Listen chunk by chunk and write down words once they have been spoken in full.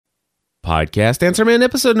Podcast Answer Man,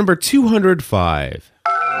 episode number 205.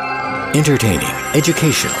 Entertaining,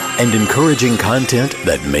 educational, and encouraging content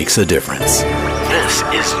that makes a difference. This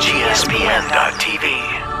is GSPN.TV.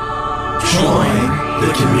 Join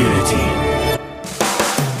the community.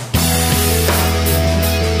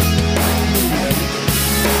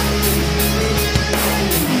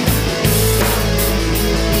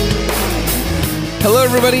 Hello,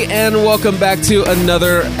 everybody, and welcome back to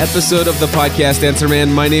another episode of the Podcast Answer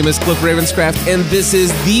Man. My name is Cliff Ravenscraft, and this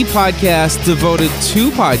is the podcast devoted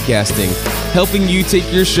to podcasting, helping you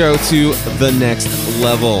take your show to the next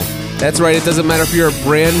level. That's right, it doesn't matter if you're a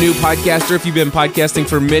brand new podcaster, if you've been podcasting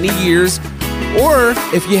for many years, or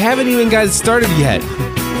if you haven't even got started yet.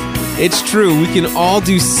 It's true, we can all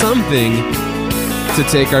do something to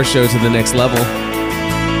take our show to the next level.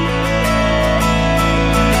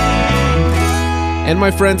 And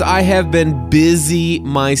my friends, I have been busy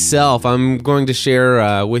myself. I'm going to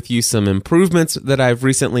share with you some improvements that I've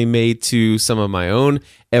recently made to some of my own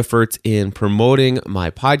efforts in promoting my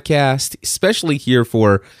podcast, especially here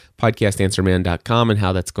for podcastanswerman.com and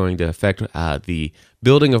how that's going to affect the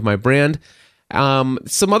building of my brand.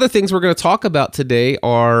 Some other things we're going to talk about today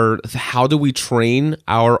are how do we train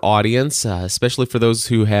our audience, especially for those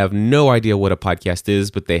who have no idea what a podcast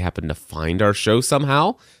is, but they happen to find our show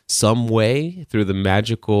somehow, some way, through the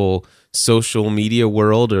magical social media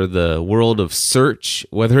world or the world of search,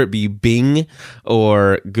 whether it be Bing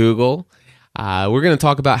or Google. We're going to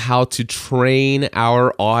talk about how to train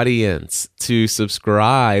our audience to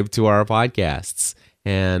subscribe to our podcasts.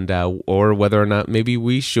 And or whether or not maybe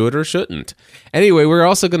we should or shouldn't. Anyway, we're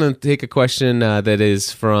also going to take a question that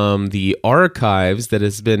is from the archives that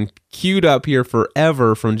has been queued up here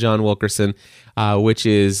forever from John Wilkerson, which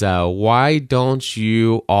is why don't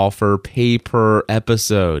you offer pay per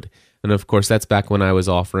episode? And of course, that's back when I was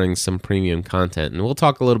offering some premium content. And we'll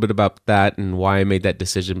talk a little bit about that and why I made that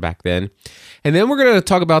decision back then. And then we're going to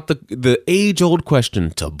talk about the age-old question,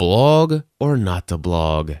 to blog or not to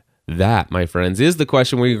blog? That, my friends, is the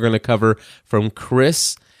question we're going to cover from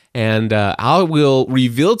Chris, and I will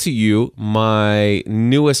reveal to you my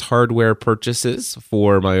newest hardware purchases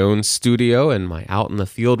for my own studio and my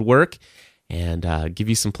out-in-the-field work, and give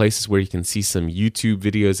you some places where you can see some YouTube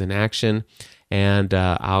videos in action, and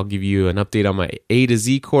I'll give you an update on my A to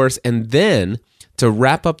Z course, and then to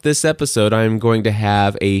wrap up this episode, I'm going to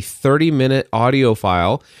have a 30-minute audio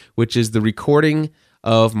file, which is the recording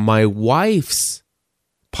of my wife's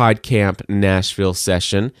PodCamp Nashville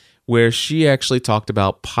session, where she actually talked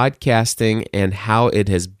about podcasting and how it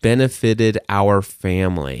has benefited our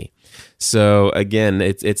family. So again,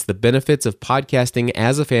 it's the benefits of podcasting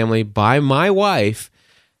as a family by my wife,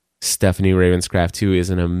 Stephanie Ravenscraft, who is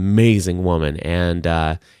an amazing woman. And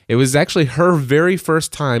it was actually her very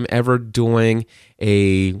first time ever doing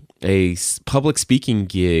a public speaking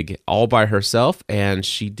gig all by herself, and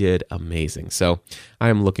she did amazing. So I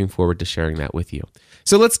am looking forward to sharing that with you.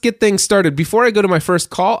 So let's get things started. Before I go to my first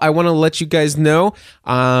call, I want to let you guys know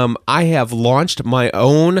I have launched my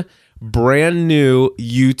own brand new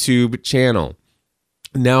YouTube channel.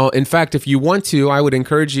 Now, in fact, if you want to, I would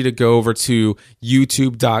encourage you to go over to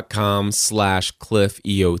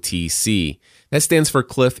youtube.com/CliffEOTC. That stands for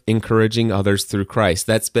Cliff Encouraging Others Through Christ.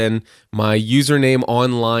 That's been my username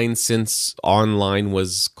online since online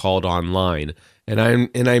was called online. And I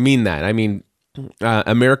mean that. I mean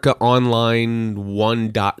America Online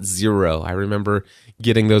 1.0. I remember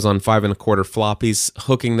getting those on 5 1/4 floppies,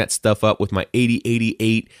 hooking that stuff up with my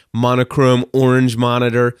 8088 monochrome orange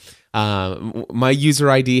monitor. My user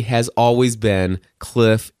ID has always been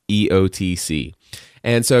Cliff EOTC.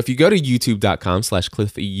 And so if you go to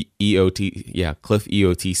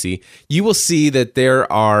youtube.com/CliffEOTC, you will see that there's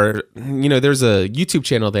a YouTube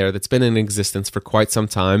channel there that's been in existence for quite some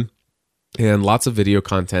time and lots of video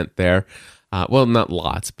content there. Well, not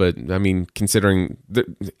lots, but I mean, considering,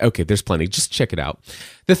 there's plenty. Just check it out.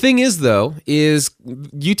 The thing is, though, is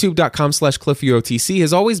youtube.com/CliffEOTC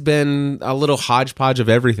has always been a little hodgepodge of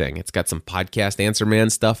everything. It's got some Podcast Answer Man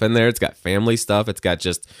stuff in there. It's got family stuff. It's got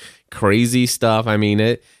just crazy stuff. I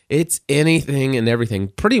mean, it's anything and everything.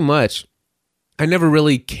 Pretty much, I never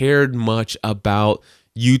really cared much about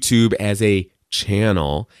YouTube as a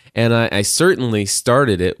channel, and I certainly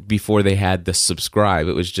started it before they had the subscribe.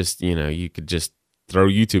 It was just, you could just throw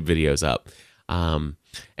YouTube videos up,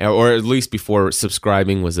 or at least before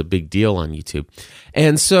subscribing was a big deal on YouTube.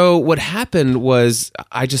 And so what happened was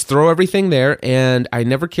I just throw everything there, and I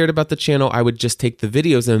never cared about the channel. I would just take the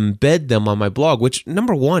videos and embed them on my blog, which,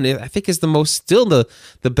 number one, I think is still the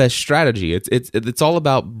best strategy. It's all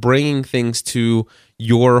about bringing things to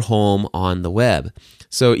your home on the web.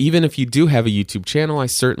 So even if you do have a YouTube channel, I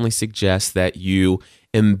certainly suggest that you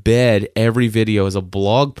embed every video as a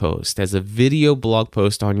blog post, as a video blog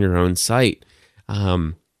post on your own site.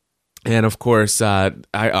 And of course, I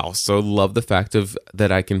also love the fact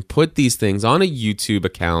that I can put these things on a YouTube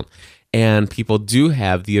account, and people do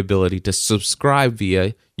have the ability to subscribe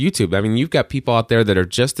via YouTube. I mean, you've got people out there that are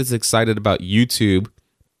just as excited about YouTube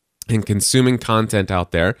and consuming content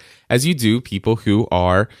out there as you do people who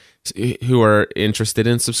are interested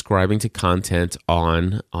in subscribing to content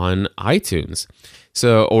on iTunes,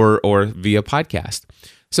 so or via podcast.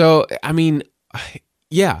 So I mean,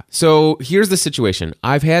 yeah. So here's the situation.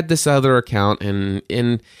 I've had this other account, and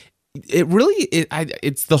it really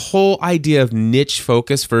it's the whole idea of niche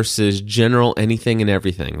focus versus general anything and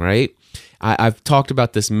everything, right? I've talked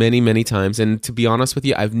about this many times, and to be honest with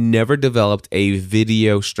you, I've never developed a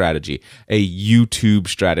video strategy, a YouTube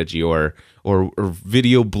strategy, or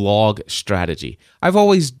video blog strategy. I've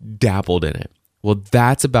always dabbled in it. Well,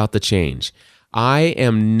 that's about to change. I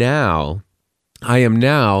am now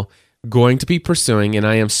going to be pursuing, and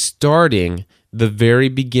I am starting the very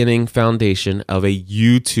beginning foundation of a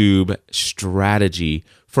YouTube strategy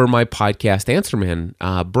for my Podcast Answer Man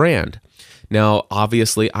brand. Now,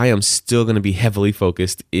 obviously, I am still going to be heavily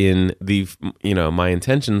focused in my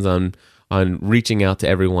intentions on reaching out to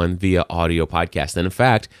everyone via audio podcast. And in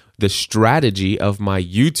fact, the strategy of my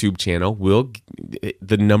YouTube channel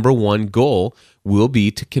the number one goal will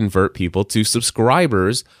be to convert people to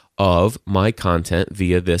subscribers of my content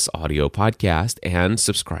via this audio podcast, and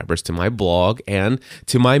subscribers to my blog and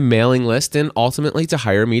to my mailing list, and ultimately to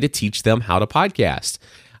hire me to teach them how to podcast.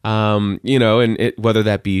 Whether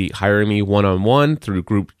that be hiring me one-on-one through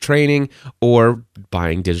group training or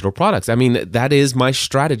buying digital products. I mean, that is my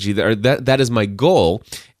strategy, that is my goal,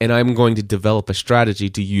 and I'm going to develop a strategy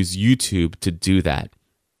to use YouTube to do that.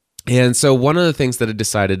 And so one of the things that I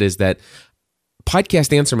decided is that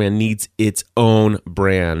Podcast Answer Man needs its own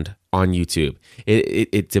brand on YouTube.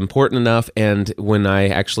 It's important enough, and when I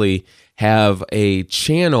actually have a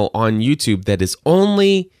channel on YouTube that is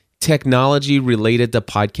only technology related to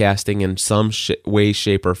podcasting in some way,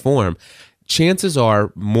 shape, or form, chances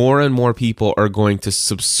are more and more people are going to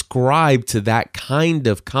subscribe to that kind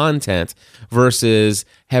of content versus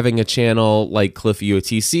having a channel like Cliff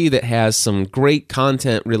EOTC that has some great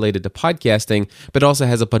content related to podcasting, but also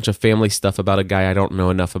has a bunch of family stuff about a guy I don't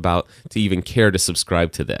know enough about to even care to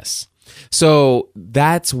subscribe to this. So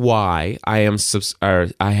that's why I have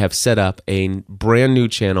set up a brand new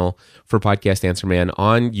channel for Podcast Answer Man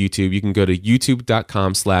on YouTube. You can go to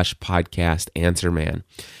youtube.com/Podcast Answer Man.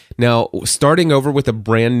 Now, starting over with a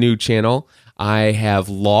brand new channel, I have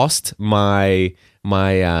lost my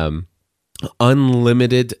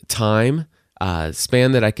unlimited time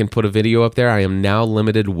span that I can put a video up there. I am now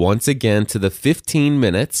limited once again to the 15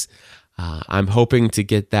 minutes. I'm hoping to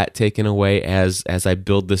get that taken away as I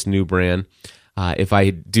build this new brand. If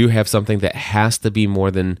I do have something that has to be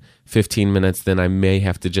more than 15 minutes, then I may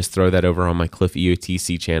have to just throw that over on my Cliff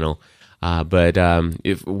EOTC channel. But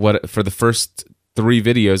for the first 3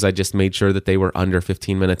 videos, I just made sure that they were under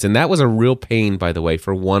 15 minutes. And that was a real pain, by the way,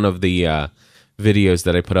 for one of the videos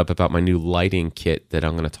that I put up about my new lighting kit that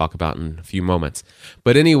I'm going to talk about in a few moments.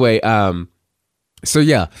 But anyway, so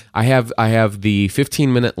yeah, I have the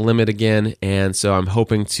 15-minute limit again, and so I'm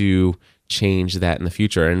hoping to change that in the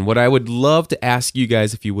future. And what I would love to ask you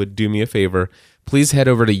guys, if you would do me a favor, please head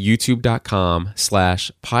over to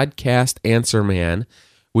youtube.com/Podcast Answer Man.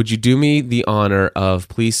 Would you do me the honor of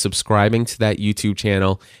please subscribing to that YouTube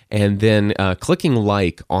channel and then clicking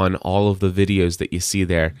like on all of the videos that you see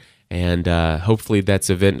there? And hopefully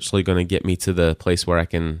that's eventually going to get me to the place where I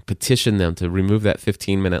can petition them to remove that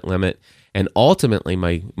 15-minute limit. And ultimately,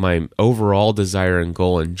 my overall desire and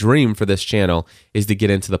goal and dream for this channel is to get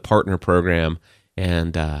into the partner program,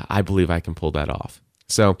 and I believe I can pull that off.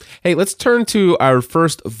 So, hey, let's turn to our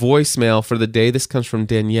first voicemail for the day. This comes from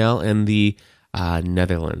Danielle in the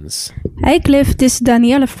Netherlands. Hey Cliff, this is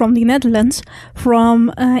Danielle from the Netherlands,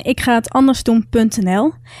 from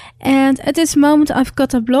ikgahetandersdoen.nl. And at this moment I've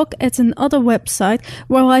got a blog at another website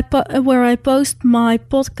where I post my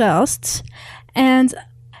podcasts, and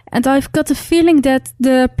I've got a feeling that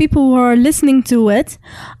the people who are listening to it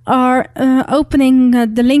are opening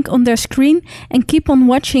the link on their screen and keep on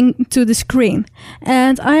watching to the screen.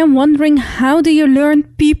 And I am wondering, how do you learn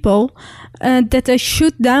people that they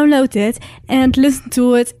should download it and listen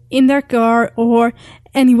to it in their car or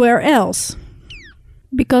anywhere else?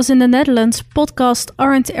 Because in the Netherlands, podcasts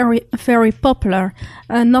aren't very popular.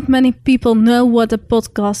 Not many people know what a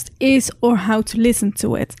podcast is or how to listen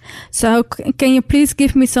to it. So can you please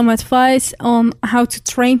give me some advice on how to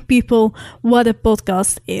train people what a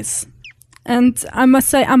podcast is? And I must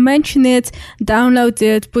say, I mention it, download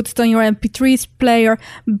it, put it on your MP3 player,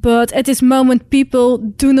 but at this moment, people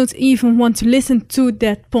do not even want to listen to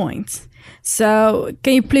that point. So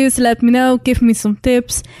can you please let me know, give me some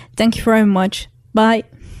tips? Thank you very much. Bye.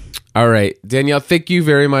 All right, Danielle, thank you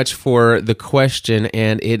very much for the question,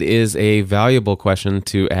 and it is a valuable question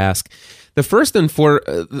to ask. The first thing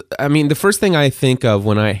I think of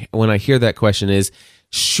when I hear that question is,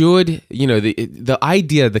 should, the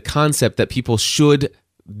idea, the concept that people should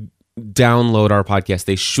download our podcast,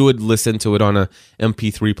 they should listen to it on a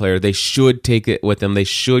MP3 player, they should take it with them, they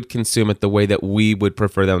should consume it the way that we would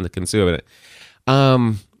prefer them to consume it.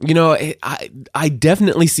 I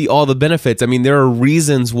definitely see all the benefits. I mean, there are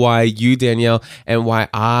reasons why you, Danielle, and why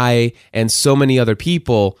I and so many other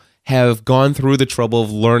people have gone through the trouble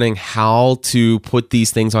of learning how to put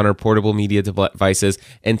these things on our portable media devices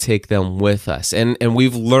and take them with us. And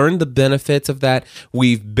we've learned the benefits of that.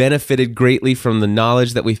 We've benefited greatly from the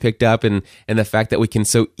knowledge that we've picked up and the fact that we can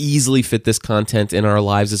so easily fit this content in our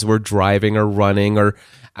lives as we're driving or running or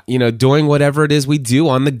doing whatever it is we do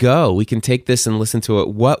on the go. We can take this and listen to it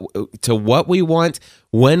what we want,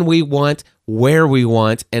 when we want, where we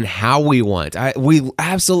want, and how we want. We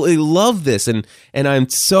absolutely love this, and I'm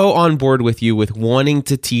so on board with you with wanting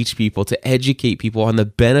to teach people, to educate people on the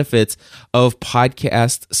benefits of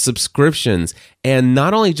podcast subscriptions, and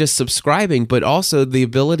not only just subscribing, but also the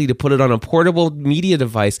ability to put it on a portable media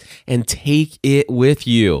device and take it with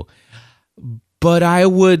you. But I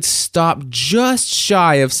would stop just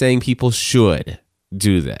shy of saying people should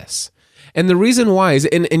do this. And the reason why is,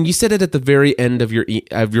 and you said it at the very end of your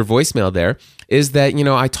voicemail there, is that,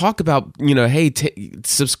 I talk about, hey,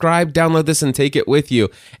 subscribe, download this and take it with you.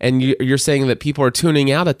 And you're saying that people are tuning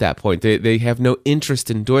out at that point. They have no interest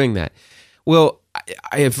in doing that. Well,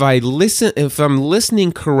 if I'm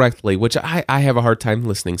listening correctly, which I have a hard time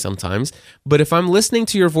listening sometimes, but if I'm listening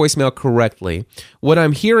to your voicemail correctly, what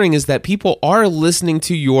I'm hearing is that people are listening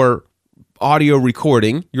to your audio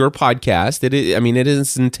recording, your podcast. It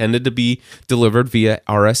is intended to be delivered via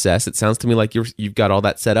RSS. It sounds to me like you've got all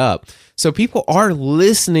that set up. So people are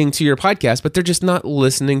listening to your podcast, but they're just not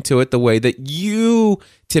listening to it the way that you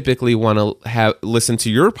typically want to listen to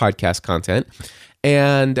your podcast content.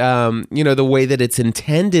 And, the way that it's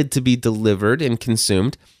intended to be delivered and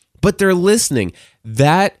consumed, but they're listening.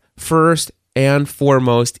 That first and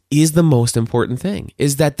foremost is the most important thing,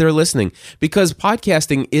 is that they're listening, because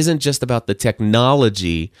podcasting isn't just about the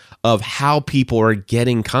technology of how people are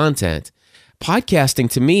getting content. Podcasting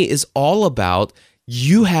to me is all about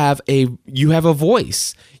you have a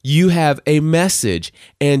voice, you have a message,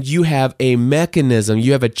 and you have a mechanism,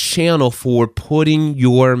 you have a channel for putting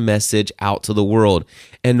your message out to the world.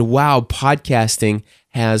 And wow, podcasting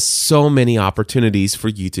has so many opportunities for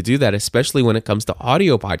you to do that, especially when it comes to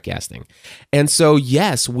audio podcasting. And so,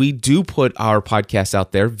 yes, we do put our podcasts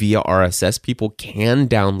out there via RSS. People can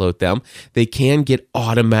download them. They can get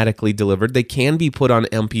automatically delivered. They can be put on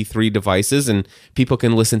MP3 devices, and people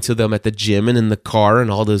can listen to them at the gym and in the car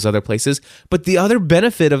and all those other places. But the other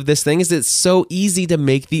benefit of this thing is it's so easy to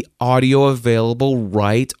make the audio available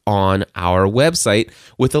right on our website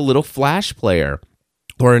with a little flash player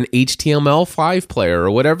or an HTML5 player,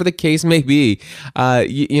 or whatever the case may be,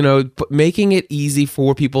 making it easy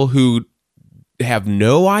for people who have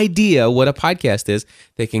no idea what a podcast is.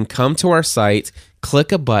 They can come to our site,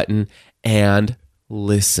 click a button, and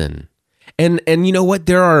listen. And you know what?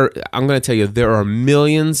 I'm going to tell you, there are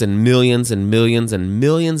millions and millions and millions and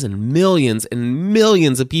millions and millions and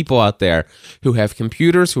millions of people out there who have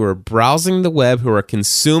computers, who are browsing the web, who are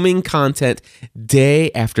consuming content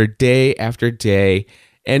day after day after day.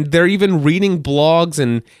 And they're even reading blogs,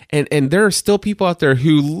 and there are still people out there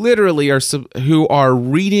who literally who are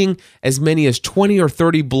reading as many as 20 or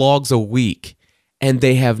 30 blogs a week, and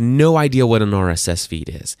they have no idea what an RSS feed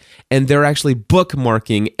is. And they're actually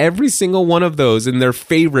bookmarking every single one of those in their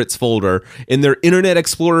favorites folder in their Internet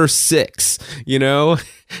Explorer 6,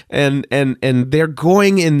 and they're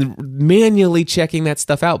going and manually checking that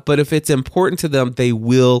stuff out. But if it's important to them, they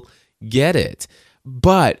will get it.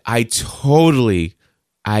 But I totally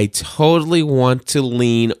want to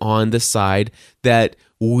lean on the side that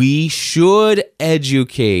we should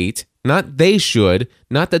educate, not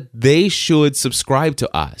that they should subscribe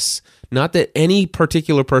to us, not that any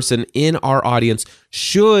particular person in our audience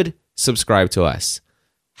should subscribe to us.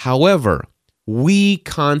 However, we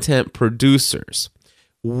content producers,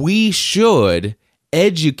 we should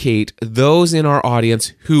educate those in our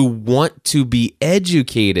audience who want to be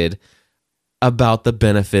educated about the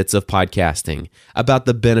benefits of podcasting, about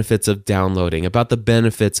the benefits of downloading, about the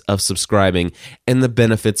benefits of subscribing, and the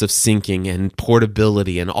benefits of syncing and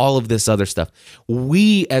portability and all of this other stuff.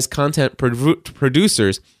 We as content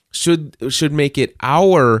producers should make it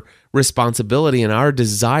our responsibility and our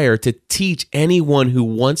desire to teach anyone who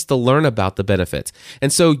wants to learn about the benefits.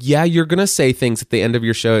 And so, yeah, you're going to say things at the end of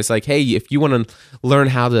your show. It's like, hey, if you want to learn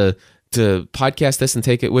how to podcast this and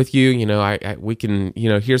take it with you, we can,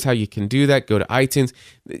 here's how you can do that. Go to iTunes.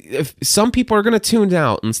 If some people are going to tune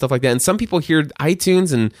out and stuff like that. And some people hear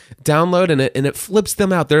iTunes and download and it flips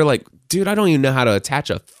them out. They're like, dude, I don't even know how to attach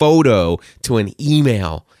a photo to an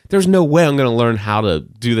email. There's no way I'm going to learn how to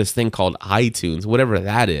do this thing called iTunes, whatever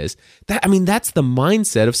that is. That's the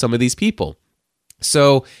mindset of some of these people.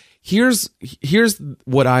 So here's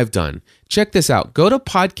what I've done. Check this out. Go to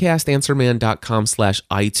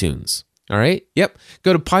podcastanswerman.com/iTunes. All right? Yep.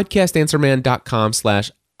 Go to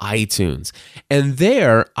podcastanswerman.com/iTunes. And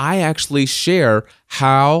there I actually share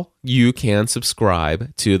how you can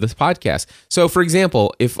subscribe to this podcast. So for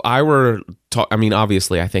example, if I were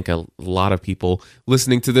obviously I think a lot of people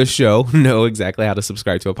listening to this show know exactly how to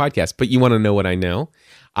subscribe to a podcast, but you want to know what I know?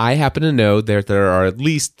 I happen to know that there are at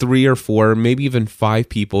least 3 or 4, maybe even 5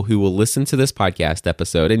 people who will listen to this podcast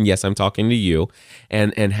episode. And yes, I'm talking to you.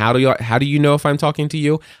 And how do you know if I'm talking to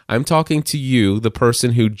you? I'm talking to you, the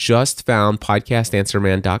person who just found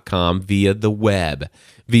podcastanswerman.com via the web,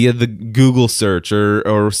 via the Google search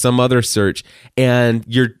or some other search, and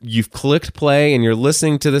you've clicked play and you're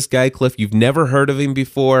listening to this guy Cliff. You've never heard of him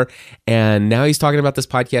before, and now he's talking about this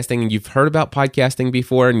podcasting, and you've heard about podcasting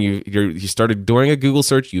before, and you started doing a Google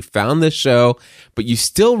search. You found this show, but you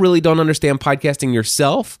still really don't understand podcasting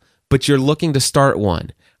yourself, but you're looking to start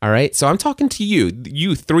one. All right, so I'm talking to you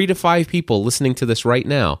 3 to 5 people listening to this right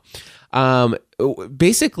now.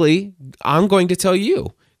 Basically, I'm going to tell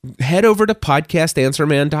you, head over to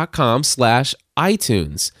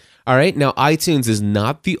podcastanswerman.com/iTunes. All right. Now, iTunes is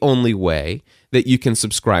not the only way that you can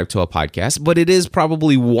subscribe to a podcast, but it is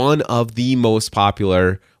probably one of the most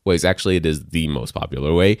popular ways. Actually, it is the most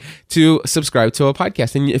popular way to subscribe to a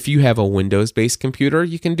podcast. And if you have a Windows-based computer,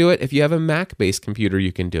 you can do it. If you have a Mac-based computer,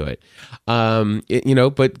 you can do it.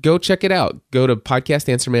 But go check it out. Go to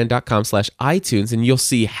podcastanswerman.com/iTunes, and you'll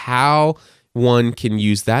see how one can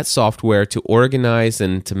use that software to organize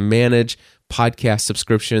and to manage podcast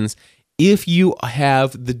subscriptions if you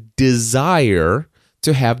have the desire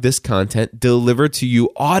to have this content delivered to you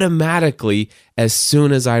automatically as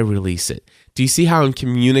soon as I release it. Do you see how I'm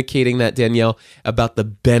communicating that, Danielle, about the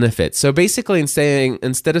benefits? So basically,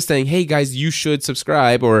 instead of saying, hey guys, you should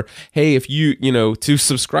subscribe, or hey, if to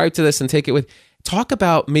subscribe to this and take it with, talk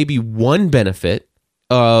about maybe one benefit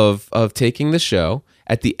of taking the show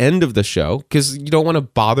at the end of the show, because you don't want to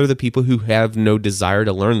bother the people who have no desire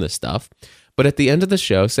to learn this stuff. But at the end of the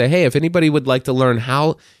show, say, hey, if anybody would like to learn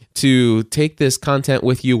how to take this content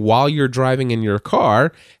with you while you're driving in your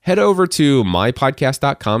car, head over to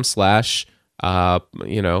mypodcast.com/ how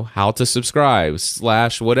to subscribe /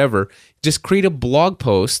 whatever. Just create a blog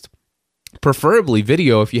post, preferably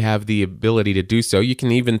video if you have the ability to do so. You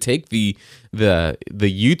can even take the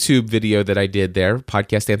YouTube video that I did there,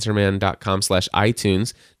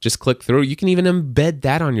 podcastanswerman.com/iTunes. Just click through. You can even embed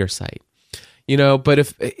that on your site. But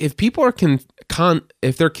if people are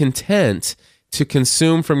if they're content to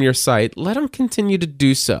consume from your site, let them continue to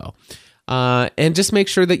do so. And just make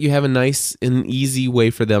sure that you have a nice and easy way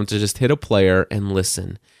for them to just hit a player and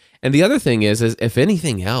listen. And the other thing is if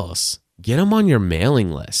anything else, get them on your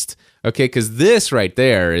mailing list. Okay, because this right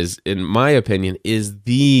there is, in my opinion, is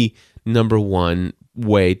the number one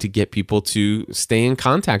way to get people to stay in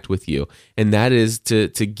contact with you. And that is to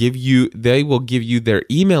give you, they will give you their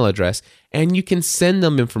email address, and you can send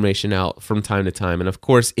them information out from time to time. And of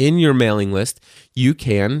course, in your mailing list, you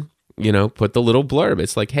can, put the little blurb.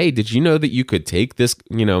 It's like, hey, did you know that you could take this,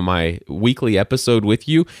 my weekly episode with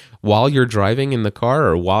you while you're driving in the car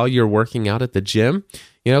or while you're working out at the gym?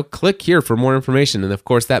 Click here for more information. And of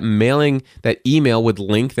course, that email would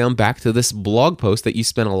link them back to this blog post that you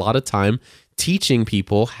spent a lot of time teaching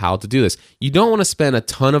people how to do this. You don't want to spend a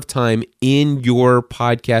ton of time in your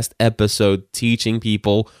podcast episode teaching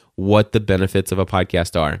people what the benefits of a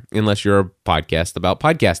podcast are, unless you're a podcast about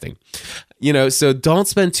podcasting. So don't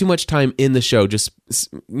spend too much time in the show. Just,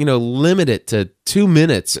 limit it to 2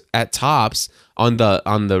 minutes at tops on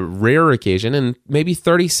the rare occasion, and maybe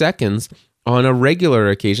 30 seconds on a regular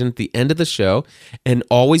occasion at the end of the show, and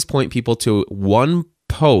always point people to one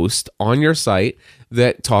post on your site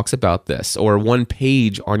that talks about this, or one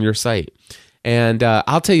page on your site. And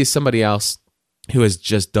I'll tell you somebody else who has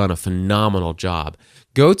just done a phenomenal job.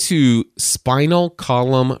 Go to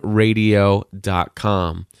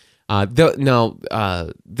spinalcolumnradio.com.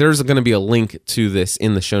 There's going to be a link to this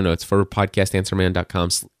in the show notes for podcastanswerman.com,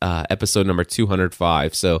 episode number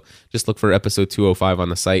 205. So just look for episode 205 on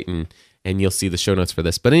the site and you'll see the show notes for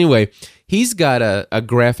this. But anyway, he's got a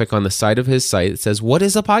graphic on the side of his site that says, "What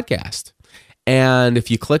is a podcast?" And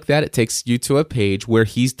if you click that, it takes you to a page where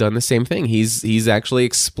he's done the same thing. He's actually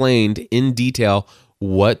explained in detail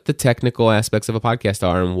what the technical aspects of a podcast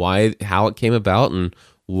are and how it came about and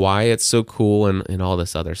why it's so cool and all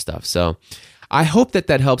this other stuff. So I hope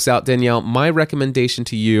that helps out, Danielle. My recommendation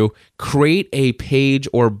to you, create a page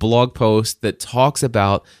or blog post that talks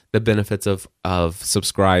about the benefits of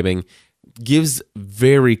subscribing, gives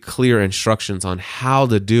very clear instructions on how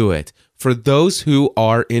to do it for those who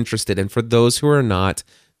are interested. And for those who are not,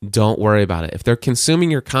 don't worry about it. If they're consuming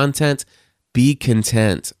your content, be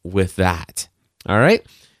content with that. All right?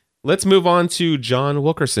 Let's move on to John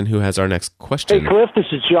Wilkerson, who has our next question. Hey, Cliff, this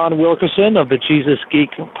is John Wilkerson of the Jesus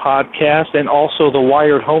Geek podcast and also the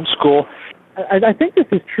Wired Homeschool. I think this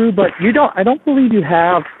is true, but I don't believe you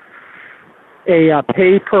have a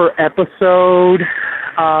pay-per-episode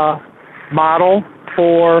model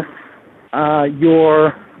for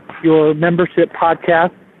your membership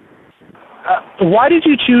podcast. Why did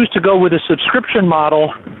you choose to go with a subscription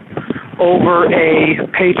model over a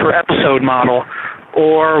pay-per-episode model?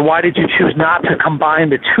 Or why did you choose not to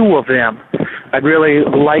combine the two of them? I'd really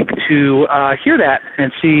like to hear that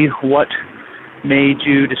and see what made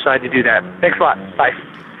you decide to do that. Thanks a lot. Bye.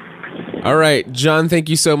 All right, John, thank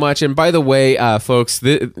you so much. And by the way, folks,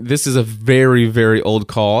 this is a very, very old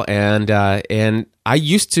call, and I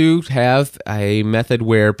used to have a method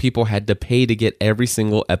where people had to pay to get every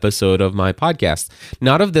single episode of my podcast.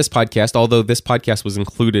 Not of this podcast, although this podcast was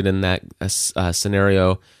included in that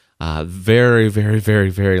scenario very, very,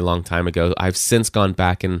 very, very long time ago. I've since gone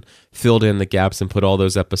back and filled in the gaps and put all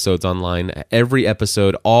those episodes online. Every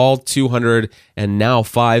episode, all 200 and now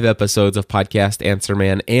 5 episodes of Podcast Answer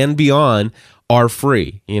Man and beyond are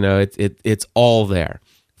free. You know, it's all there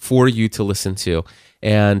for you to listen to.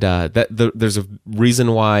 And there's a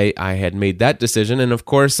reason why I had made that decision. And of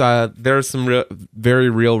course, there are some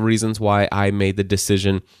very real reasons why I made the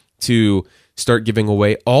decision to start giving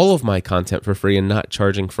away all of my content for free and not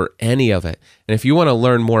charging for any of it. And if you want to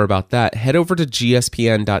learn more about that, head over to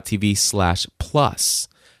gspn.tv/plus.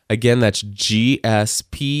 Again, that's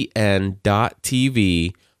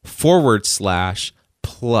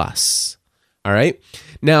gspn.tv/plus. All right.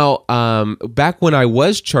 Now, back when I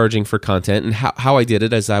was charging for content, and how I did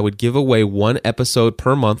it is I would give away 1 episode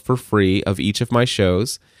per month for free of each of my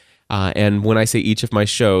shows. And when I say each of my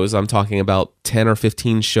shows, I'm talking about 10 or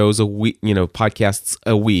 15 shows a week, podcasts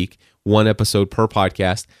a week, 1 episode per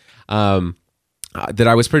podcast that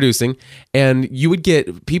I was producing. And you would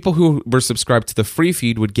get, people who were subscribed to the free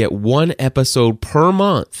feed would get 1 episode per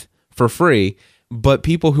month for free. But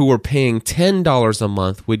people who were paying $10 a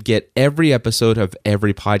month would get every episode of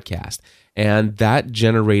every podcast. And that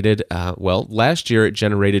generated, last year it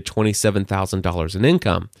generated $27,000 in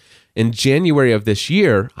income. In January of this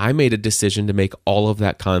year, I made a decision to make all of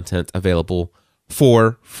that content available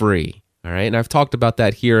for free. All right. And I've talked about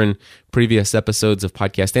that here in previous episodes of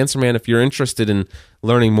Podcast Answer Man. If you're interested in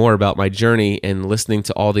learning more about my journey and listening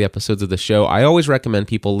to all the episodes of the show, I always recommend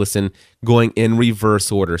people listen going in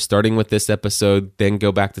reverse order, starting with this episode, then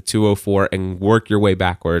go back to 204 and work your way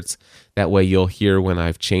backwards. That way you'll hear when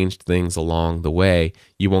I've changed things along the way.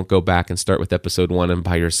 You won't go back and start with episode 1 and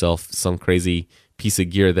buy yourself some crazy piece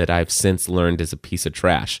of gear that I've since learned is a piece of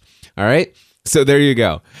trash. All right. So there you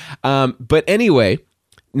go. But anyway,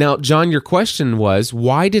 now, John, your question was,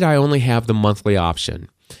 why did I only have the monthly option?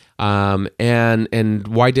 And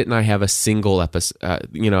why didn't I have a single episode,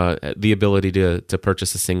 the ability to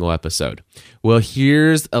purchase a single episode? Well,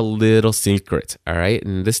 here's a little secret, all right?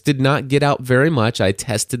 And this did not get out very much. I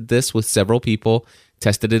tested this with several people,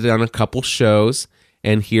 tested it on a couple shows,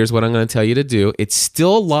 and here's what I'm going to tell you to do. It's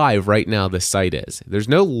still live right now, the site is. There's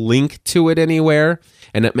no link to it anywhere.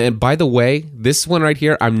 And by the way, this one right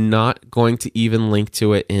here, I'm not going to even link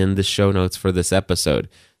to it in the show notes for this episode.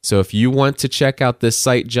 So if you want to check out this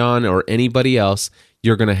site, John, or anybody else,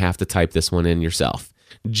 you're going to have to type this one in yourself.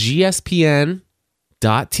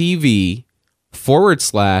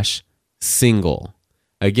 gspn.tv/single.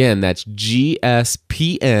 Again, that's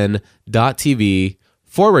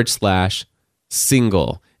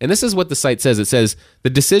gspn.tv/single. And this is what the site says. It says, the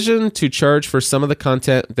decision to charge for some of the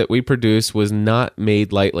content that we produce was not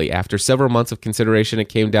made lightly. After several months of consideration, it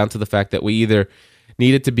came down to the fact that we either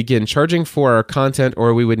needed to begin charging for our content,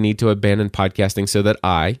 or we would need to abandon podcasting so that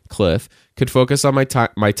I, Cliff, could focus on my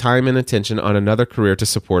time and attention on another career to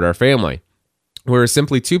support our family. We're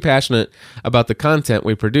simply too passionate about the content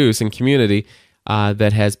we produce and community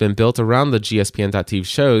that has been built around the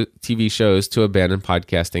GSPN.TV shows to abandon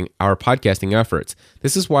our podcasting efforts.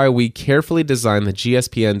 This is why we carefully designed the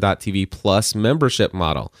GSPN.TV Plus membership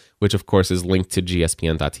model, which of course is linked to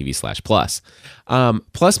GSPN.TV/Plus.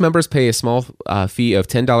 Plus members pay a small fee of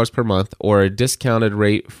 $10 per month or a discounted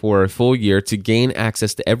rate for a full year to gain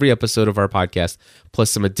access to every episode of our podcast, plus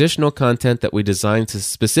some additional content that we designed to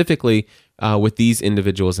specifically with these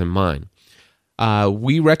individuals in mind.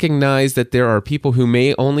 We recognize that there are people who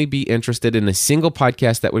may only be interested in a single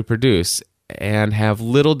podcast that we produce and have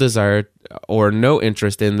little desire or no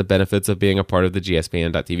interest in the benefits of being a part of the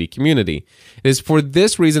GSPN.TV community. It is for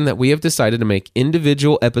this reason that we have decided to make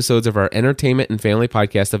individual episodes of our entertainment and family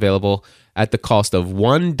podcast available at the cost of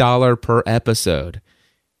 $1 per episode.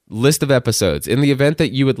 List of episodes. In the event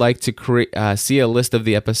that you would like to see a list of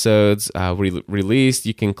the episodes released,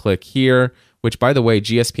 you can click here, which, by the way,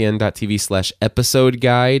 gspn.tv/episode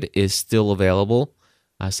guide is still available.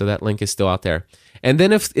 So that link is still out there. And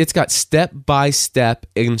then if it's got step-by-step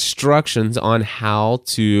instructions on how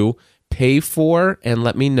to pay for and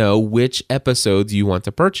let me know which episodes you want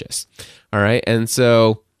to purchase. All right. And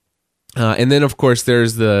so, and then of course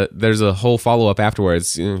there's a whole follow-up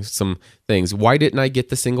afterwards, some things. Why didn't I get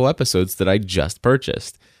the single episodes that I just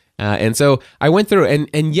purchased? And so I went through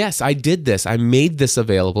and yes, I did this. I made this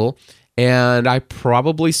available. And I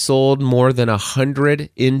probably sold more than 100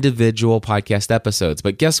 individual podcast episodes.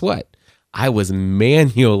 But guess what? I was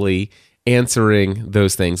manually answering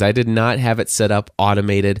those things. I did not have it set up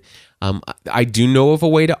automated. I do know of a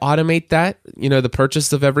way to automate that, the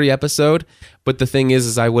purchase of every episode. But the thing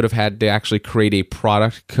is I would have had to actually create a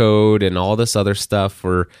product code and all this other stuff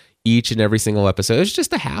for each and every single episode. It was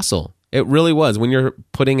just a hassle. It really was. When you're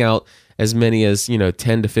putting out as many as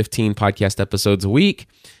 10 to 15 podcast episodes a week,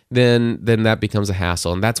 then that becomes a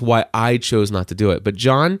hassle. And that's why I chose not to do it. But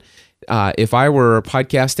John, if I were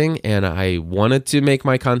podcasting and I wanted to make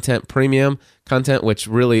my content premium content, which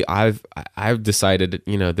really I've decided,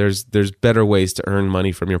 there's better ways to earn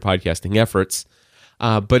money from your podcasting efforts.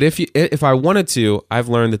 But if I wanted to, I've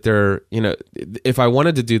learned that if I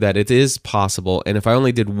wanted to do that, it is possible. And if I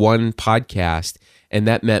only did one podcast and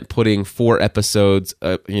that meant putting 4 episodes,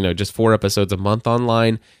 just 4 episodes a month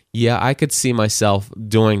online, yeah, I could see myself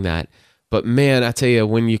doing that. But man, I tell you,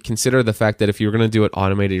 when you consider the fact that if you're going to do it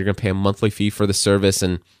automated, you're going to pay a monthly fee for the service,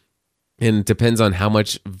 and it depends on how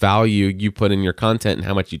much value you put in your content and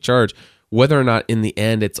how much you charge, whether or not in the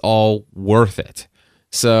end it's all worth it.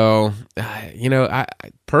 So, I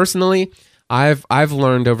personally, I've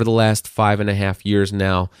learned over the last 5.5 years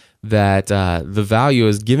now that the value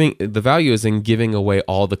is in giving away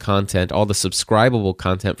all the content, all the subscribable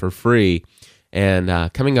content for free,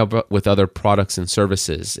 and coming up with other products and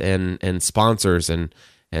services and sponsors and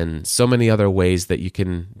so many other ways that you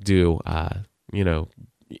can do,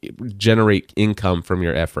 generate income from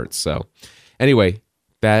your efforts. So anyway,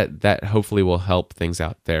 that hopefully will help things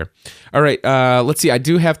out there. All right, let's see. I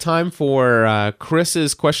do have time for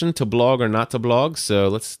Chris's question, to blog or not to blog, so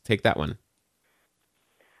let's take that one.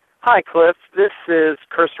 Hi, Cliff. This is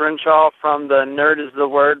Chris Renshaw from the Nerd is the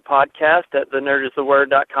Word podcast at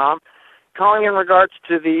thenerdistheword.com. Calling in regards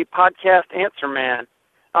to the podcast Answer Man.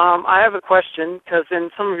 I have a question because in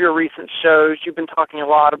some of your recent shows, you've been talking a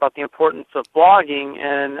lot about the importance of blogging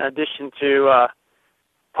in addition to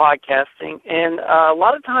podcasting. And a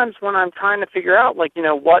lot of times when I'm trying to figure out,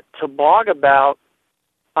 what to blog about,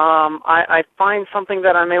 I find something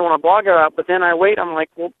that I may want to blog about, but then I wait. I'm like,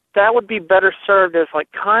 well, that would be better served as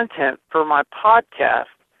content for my podcast.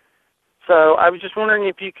 So I was just wondering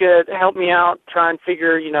if you could help me out, try and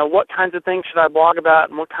figure, what kinds of things should I blog about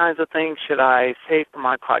and what kinds of things should I save for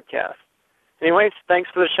my podcast. Anyways, thanks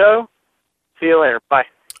for the show. See you later. Bye.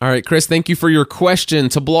 All right, Chris, thank you for your question.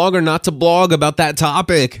 To blog or not to blog about that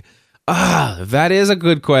topic? That is a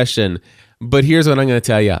good question. But here's what I'm going to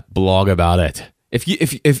tell you. Blog about it.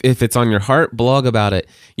 If it's on your heart, blog about it.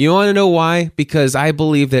 You want to know why? Because I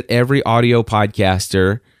believe that every audio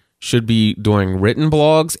podcaster should be doing written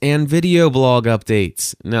blogs and video blog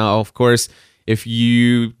updates. Now, of course, if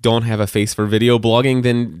you don't have a face for video blogging,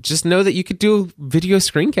 then just know that you could do video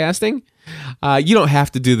screencasting. You don't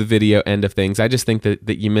have to do the video end of things. I just think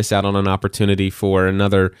that you miss out on an opportunity for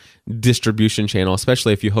another distribution channel,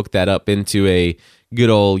 especially if you hook that up into a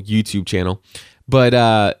good old YouTube channel. But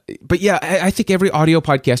yeah, I think every audio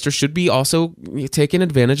podcaster should be also taking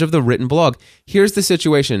advantage of the written blog. Here's the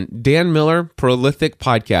situation. Dan Miller, prolific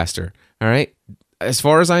podcaster, all right? as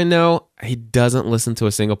far as I know, he doesn't listen to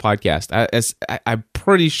a single podcast. I'm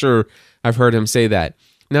pretty sure I've heard him say that.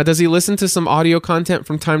 Now, does he listen to some audio content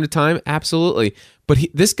from time to time? Absolutely. But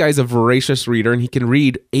this guy's a voracious reader, and he can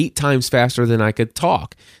read 8 times faster than I could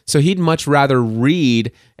talk. So he'd much rather read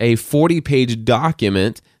a 40-page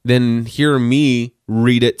document than hear me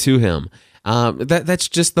read it to him. That's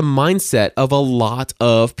just the mindset of a lot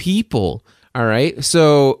of people. All right.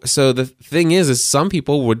 So the thing is some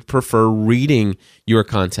people would prefer reading your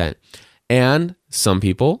content, and some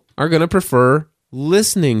people are going to prefer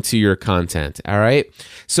listening to your content. All right.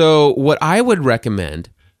 So what I would recommend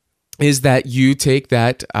is that you take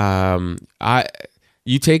that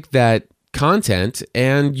content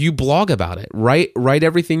and you blog about it. Write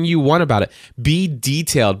everything you want about it. Be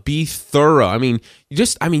detailed, be thorough.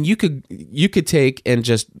 You could take and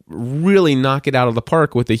just really knock it out of the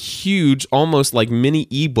park with a huge, almost like mini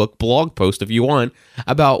ebook blog post if you want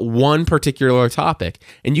about one particular topic.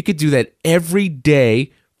 And you could do that every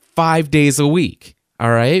day, 5 days a week.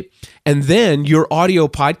 All right. And then your audio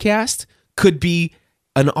podcast could be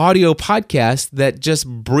an audio podcast that just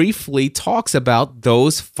briefly talks about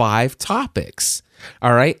those 5 topics.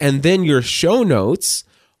 All right. And then your show notes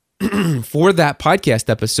for that podcast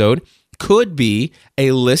episode could be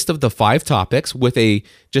a list of the 5 topics with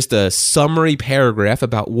just a summary paragraph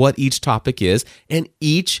about what each topic is. And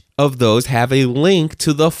each of those have a link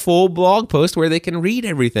to the full blog post where they can read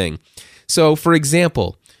everything. So for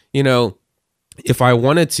example, if I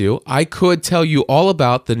wanted to, I could tell you all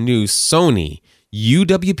about the new Sony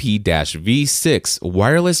UWP-V6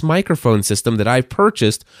 wireless microphone system that I've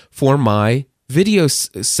purchased for my video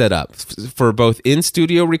setup for both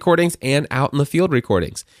in-studio recordings and out in the field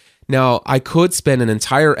recordings. Now, I could spend an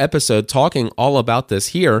entire episode talking all about this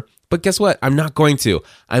here, but guess what? I'm not going to.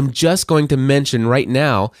 I'm just going to mention right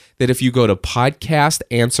now that if you go to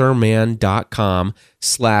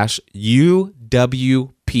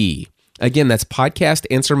podcastanswerman.com/UWP, again, that's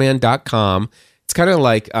podcastanswerman.com. It's kind of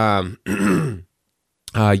like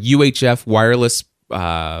UHF wireless.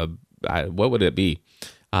 What would it be?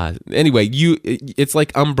 Anyway, it's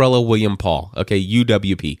like Umbrella William Paul. Okay,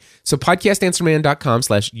 UWP. So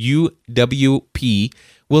podcastanswerman.com/UWP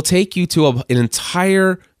will take you to an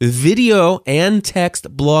entire video and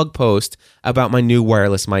text blog post about my new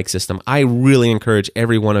wireless mic system. I really encourage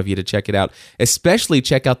every one of you to check it out, especially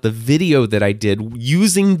check out the video that I did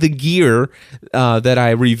using the gear that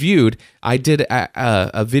I reviewed. I did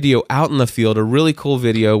a video out in the field, a really cool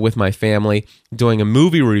video with my family doing a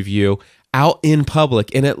movie review out in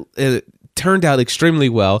public, and it turned out extremely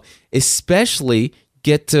well. Especially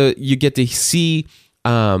you get to see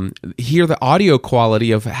hear the audio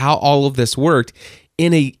quality of how all of this worked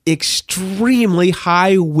in a extremely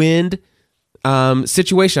high wind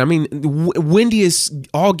situation. I mean, windy is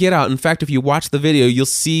all get out. In fact, if you watch the video, you'll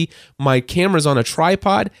see my camera's on a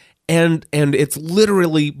tripod, and it's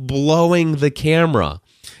literally blowing the camera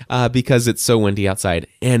because it's so windy outside,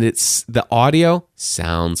 and the audio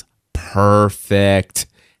sounds perfect.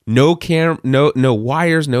 No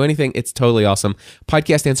wires, no anything. It's totally awesome.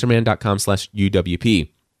 podcastanswerman.com/UWP.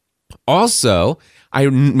 Also, I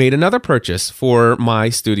made another purchase for my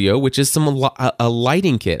studio, which is a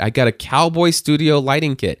lighting kit. I got a Cowboy Studio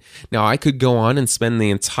lighting kit. Now, I could go on and spend the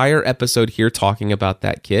entire episode here talking about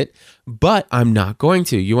that kit, but I'm not going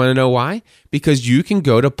to. You want to know why? Because you can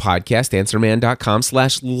go to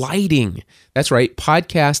podcastanswerman.com/lighting. That's right,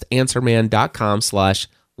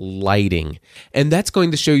 podcastanswerman.com/lighting. And that's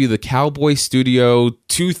going to show you the Cowboy Studio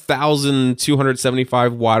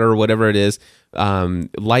 2,275 watt or whatever it is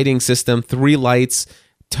lighting system, 3 lights,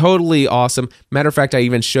 totally awesome. Matter of fact, I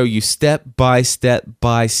even show you step by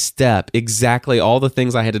step exactly all the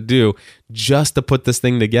things I had to do just to put this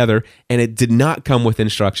thing together, and it did not come with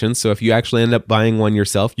instructions. So if you actually end up buying one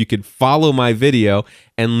yourself, you could follow my video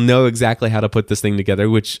and know exactly how to put this thing together,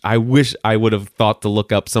 which I wish I would have thought to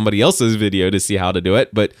look up somebody else's video to see how to do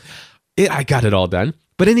it, but I got it all done.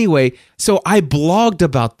 But anyway, so I blogged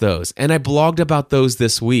about those, and I blogged about those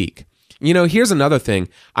this week. Here's another thing.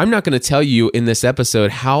 I'm not going to tell you in this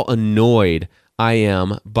episode how annoyed I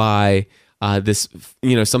am by this,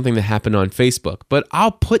 something that happened on Facebook. But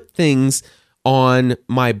I'll put things on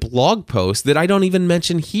my blog post that I don't even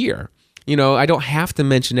mention here. I don't have to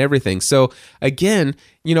mention everything. So again,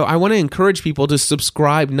 I want to encourage people to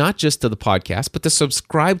subscribe not just to the podcast, but to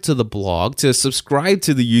subscribe to the blog, to subscribe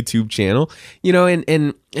to the YouTube channel,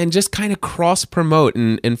 and just kind of cross promote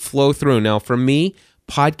and flow through. Now, for me,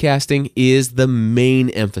 podcasting is the main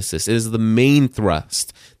emphasis, it is the main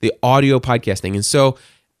thrust, the audio podcasting. And so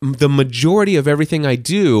the majority of everything I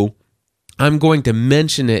do, I'm going to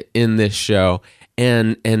mention it in this show.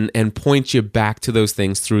 and point you back to those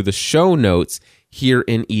things through the show notes here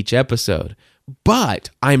in each episode.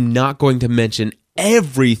 But I'm not going to mention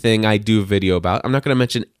everything I do a video about. I'm not going to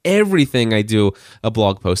mention everything I do a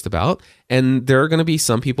blog post about. And there are going to be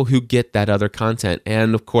some people who get that other content.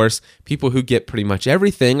 And of course, people who get pretty much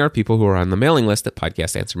everything are people who are on the mailing list at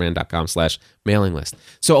podcastanswerman.com/mailing list.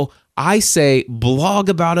 So I say blog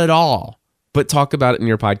about it all, but talk about it in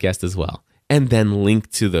your podcast as well. And then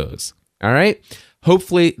link to those. All right?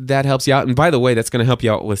 Hopefully that helps you out. And by the way, that's going to help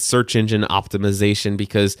you out with search engine optimization,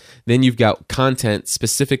 because then you've got content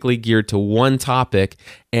specifically geared to one topic,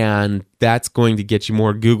 and that's going to get you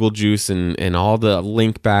more Google juice and all the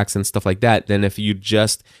link backs and stuff like that than if you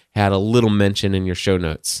just had a little mention in your show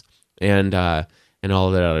notes and all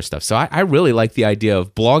of that other stuff. So I really like the idea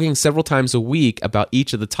of blogging several times a week about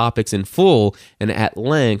each of the topics in full and at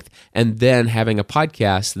length, and then having a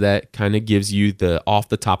podcast that kind of gives you the off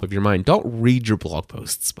the top of your mind. Don't read your blog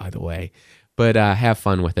posts, by the way, but have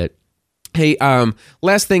fun with it. Hey,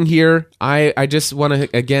 last thing here, I just want to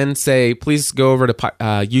again say, please go over to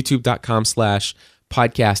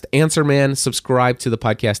youtube.com/podcast answerman, subscribe to the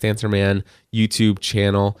Podcast Answerman YouTube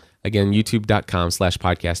channel. Again,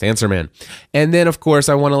 youtube.com/podcast answerman. And then, of course,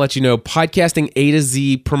 I want to let you know, podcasting A to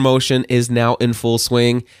Z promotion is now in full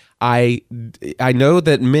swing. I know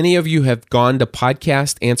that many of you have gone to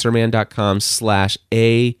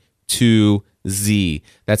podcastanswerman.com/A to Z.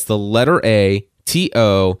 That's the letter A,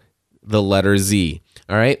 T-O, the letter Z.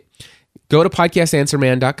 All right? Go to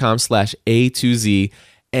podcastanswerman.com/A to Z,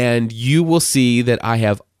 and you will see that I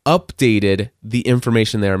have updated the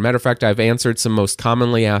information there. Matter of fact, I've answered some most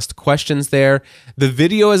commonly asked questions there. The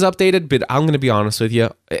video is updated, but I'm going to be honest with you.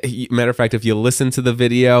 Matter of fact, if you listen to the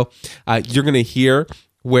video, you're going to hear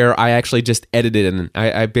where I actually just edited and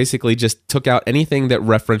I basically just took out anything that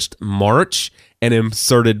referenced March and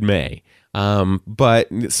inserted May. But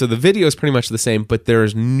so the video is pretty much the same, but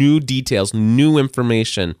there's new details, new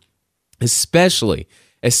information. Especially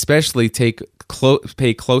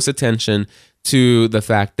pay close attention to the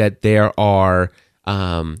fact that there are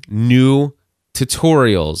new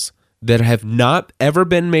tutorials that have not ever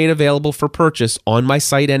been made available for purchase on my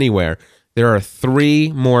site anywhere. There are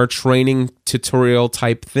 3 more training tutorial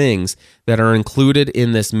type things that are included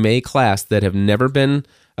in this May class that have never been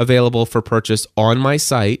available for purchase on my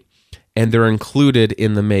site, and they're included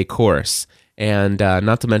in the May course. And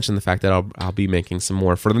not to mention the fact that I'll be making some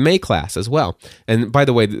more for the May class as well. And by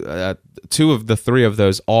the way, 2 of the 3 of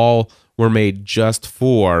those all were made just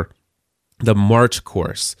for the March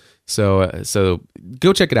course. So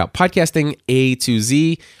go check it out. Podcasting A to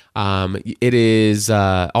Z. It is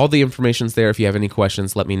all the information's there. If you have any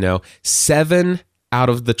questions, let me know. 7 out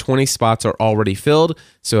of the 20 spots are already filled.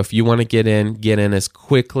 So if you want to get in as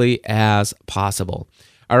quickly as possible.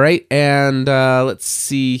 All right, and let's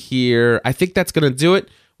see here. I think that's going to do it.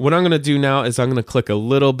 What I'm going to do now is I'm going to click a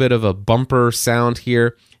little bit of a bumper sound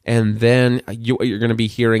here, and then what you're going to be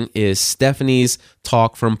hearing is Stephanie's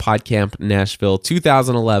talk from PodCamp Nashville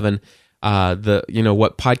 2011.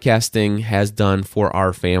 What podcasting has done for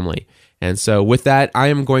our family. And so with that, I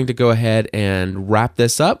am going to go ahead and wrap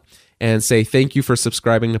this up and say thank you for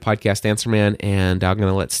subscribing to Podcast Answerman, and I'm going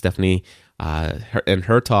to let Stephanie and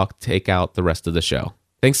her talk take out the rest of the show.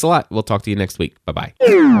 Thanks a lot. We'll talk to you next week. Bye-bye.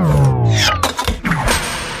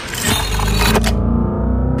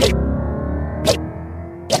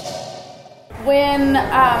 When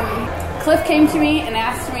Cliff came to me and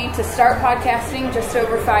asked me to start podcasting just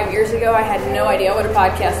over 5 years ago, I had no idea what a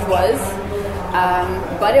podcast was.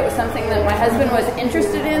 But it was something that my husband was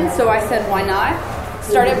interested in, so I said, why not?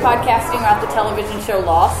 Started podcasting about the television show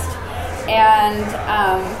Lost, and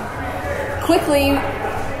quickly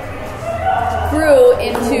grew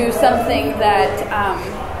into something that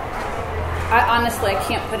I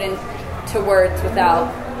can't put into words without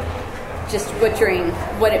just butchering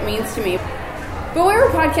what it means to me. But we were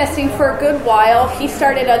podcasting for a good while. He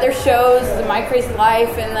started other shows, the My Crazy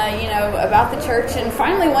Life and about the church. And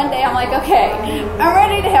finally one day I'm like, okay, I'm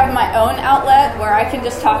ready to have my own outlet where I can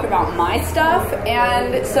just talk about my stuff.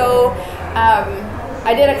 And so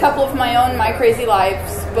I did a couple of my own My Crazy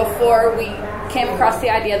Lives before we came across the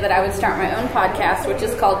idea that I would start my own podcast, which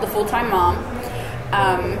is called The Full-Time Mom,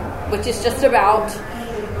 which is just about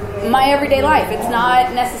my everyday life. It's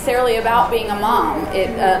not necessarily about being a mom.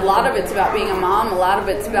 A lot of it's about being a mom. A lot of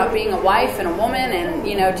it's about being a wife and a woman, and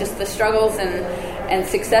just the struggles and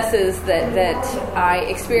successes that I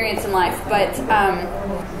experience in life. But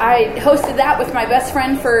I hosted that with my best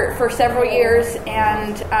friend for several years,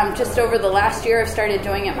 and just over the last year I've started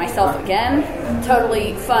doing it myself again.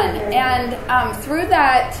 Totally fun. And through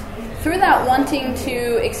that through that wanting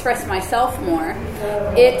to express myself more,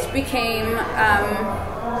 it became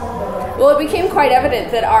it became quite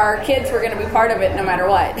evident that our kids were going to be part of it no matter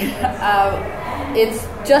what. It's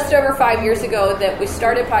just over 5 years ago that we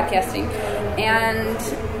started podcasting, and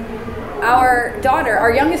our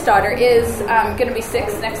youngest daughter, is going to be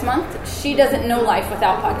 6 next month. She doesn't know life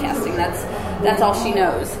without podcasting. That's all she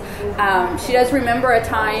knows. She does remember a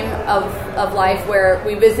time of life where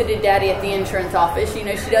we visited Daddy at the insurance office. She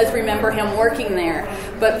does remember him working there.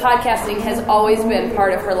 But podcasting has always been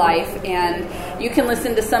part of her life, and you can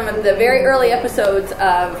listen to some of the very early episodes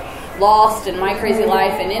of Lost and My Crazy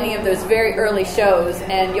Life and any of those very early shows,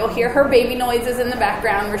 and you'll hear her baby noises in the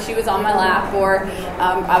background where she was on my lap, or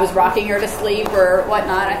I was rocking her to sleep or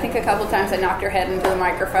whatnot. I think a couple times I knocked her head into the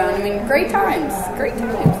microphone. I mean, great times.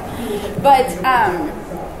 But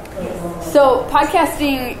so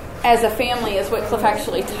podcasting as a family is what Cliff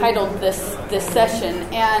actually titled this session,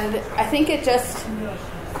 and I think it just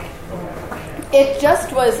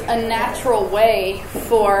was a natural way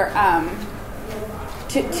for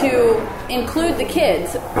to include the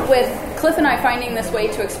kids, with Cliff and I finding this way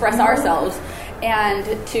to express ourselves and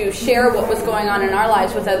to share what was going on in our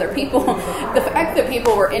lives with other people. The fact that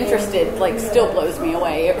people were interested, still blows me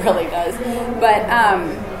away. It really does.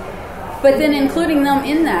 But then including them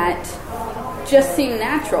in that just seemed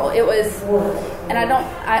natural. It was, and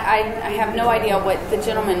I have no idea what the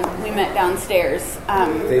gentleman we met downstairs.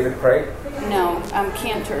 David Craig? No,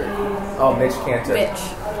 Cantor. Oh, Mitch Cantor. Mitch.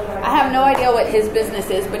 I have no idea what his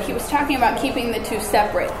business is, but he was talking about keeping the two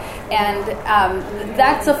separate. And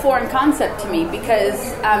that's a foreign concept to me,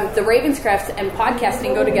 because the Ravenscrafts and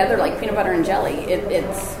podcasting go together like peanut butter and jelly. It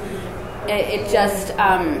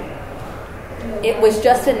was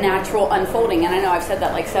just a natural unfolding. And I know I've said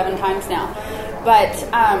that 7 times now. But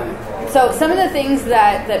so some of the things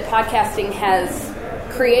that podcasting has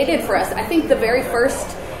created for us, I think the very first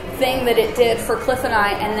thing that it did for Cliff and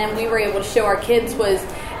I, and then we were able to show our kids, was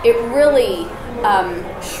it really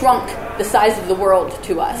shrunk the size of the world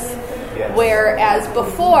to us. Yes. Whereas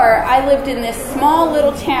before, I lived in this small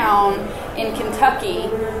little town in Kentucky.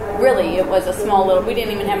 Really, it was a small little, we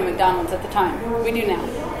didn't even have a McDonald's at the time. We do now.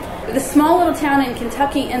 The small little town in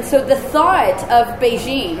Kentucky, and so the thought of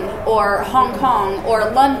Beijing or Hong Kong or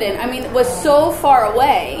London, it was so far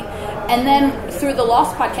away. And then through the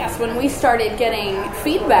Lost podcast, when we started getting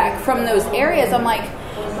feedback from those areas, I'm like,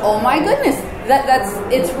 oh my goodness,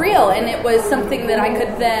 it's real. And it was something that I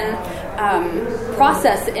could then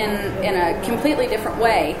process in a completely different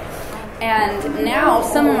way. And now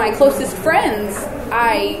some of my closest friends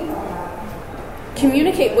I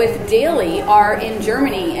communicate with daily are in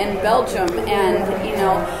Germany and Belgium, and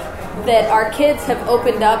that our kids have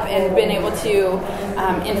opened up and been able to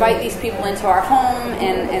invite these people into our home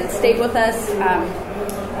and stayed with us.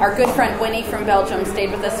 Our good friend Winnie from Belgium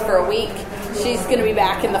stayed with us for a week. She's going to be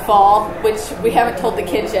back in the fall, which we haven't told the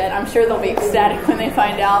kids yet. I'm sure they'll be ecstatic when they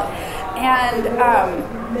find out. And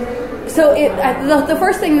so the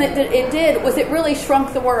first thing that it did was it really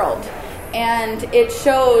shrunk the world. And it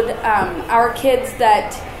showed our kids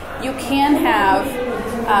that you can have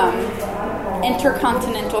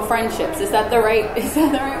intercontinental friendships. Is that the right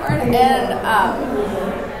word? And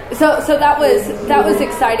so that was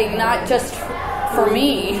exciting, not just for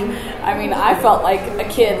me. I felt like a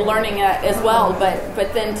kid learning it as well,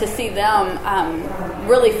 but then to see them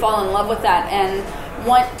really fall in love with that and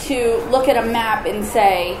want to look at a map and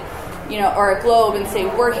say, or a globe and say,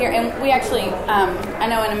 we're here. And we actually, I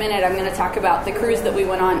know in a minute I'm going to talk about the cruise that we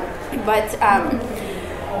went on, but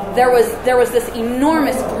there was this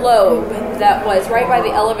enormous globe that was right by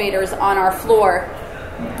the elevators on our floor,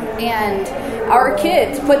 and our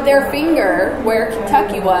kids put their finger where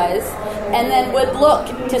Kentucky was and then would look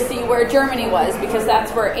to see where Germany was, because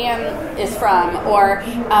that's where Anne is from, or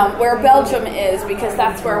where Belgium is, because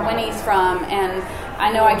that's where Winnie's from. And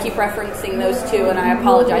I know I keep referencing those two, and I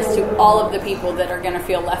apologize to all of the people that are going to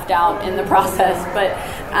feel left out in the process, but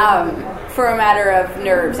for a matter of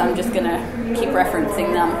nerves, I'm just going to keep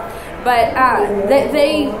referencing them. But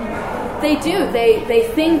they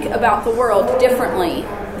think about the world differently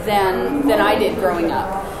than I did growing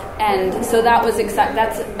up. And so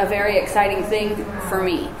that's a very exciting thing for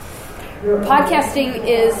me. Podcasting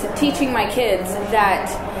is teaching my kids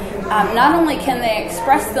that not only can they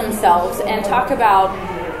express themselves and talk about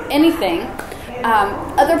anything,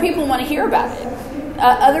 other people want to hear about it.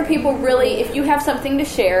 Other people really, if you have something to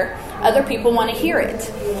share, other people want to hear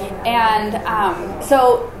it. And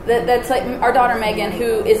so that's like our daughter Megan,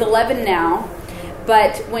 who is 11 now,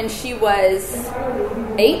 but when she was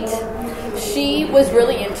 8, she was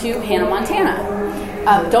really into Hannah Montana.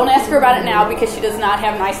 Don't ask her about it now because she does not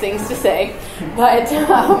have nice things to say, but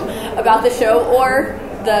about the show or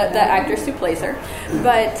the actress who plays her.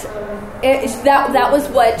 But that was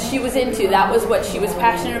what she was into. That was what she was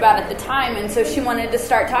passionate about at the time, and so she wanted to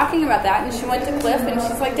start talking about that. And she went to Cliff, and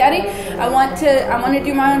she's like, "Daddy, I want to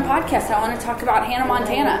do my own podcast. I want to talk about Hannah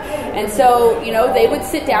Montana." And so, they would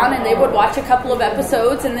sit down and they would watch a couple of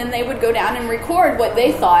episodes, and then they would go down and record what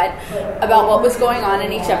they thought about what was going on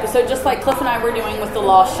in each episode, just like Cliff and I were doing with the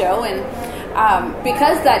Lost Show. And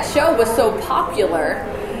because that show was so popular,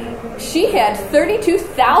 she had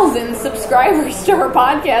 32,000 subscribers to her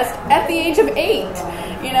podcast at the age of 8,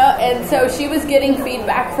 and so she was getting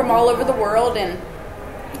feedback from all over the world and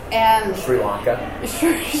Sri Lanka,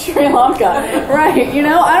 right?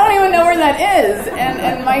 I don't even know where that is,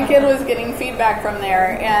 and my kid was getting feedback from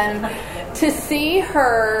there, and to see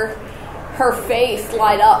her face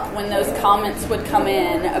light up when those comments would come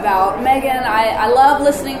in about, Megan, I love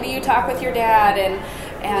listening to you talk with your dad, and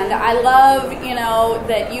I love,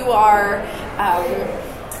 that you are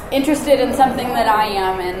interested in something that I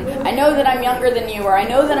am, and I know that I'm younger than you, or I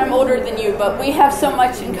know that I'm older than you, but we have so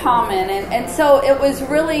much in common. And so it was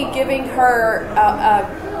really giving her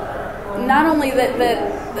not only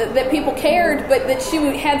that people cared, but that she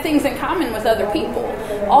had things in common with other people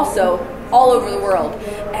also all over the world.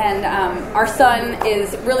 And our son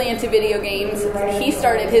is really into video games. He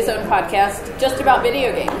started his own podcast just about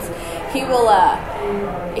video games. He will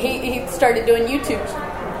he started doing YouTube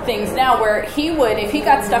things now where he would, if he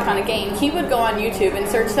got stuck on a game, he would go on YouTube and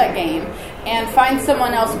search that game and find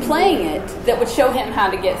someone else playing it that would show him how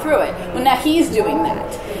to get through it. Well, now he's doing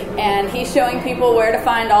that. And he's showing people where to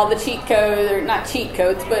find all the cheat codes, or not cheat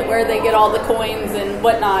codes, but where they get all the coins and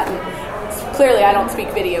whatnot. And clearly I don't speak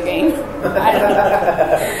video game.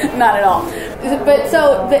 Not at all. But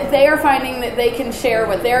so they are finding that they can share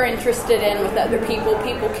what they're interested in with other people.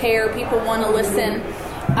 People care. People want to listen.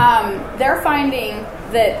 They're finding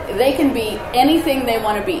that they can be anything they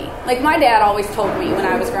want to be. Like my dad always told me when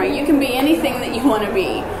I was growing, you can be anything that you want to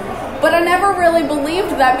be. But I never really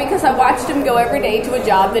believed that because I watched him go every day to a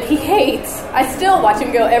job that he hates. I still watch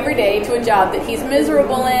him go every day to a job that he's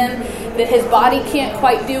miserable in, that his body can't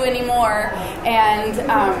quite do anymore. And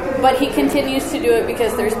but he continues to do it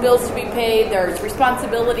because there's bills to be paid, there's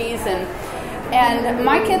responsibilities, and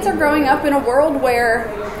my kids are growing up in a world where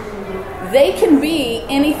they can be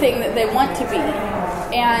anything that they want to be.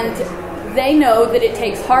 And they know that it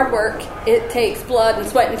takes hard work, it takes blood and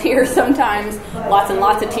sweat and tears sometimes, lots and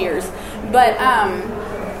lots of tears. But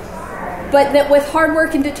that with hard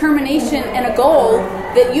work and determination and a goal,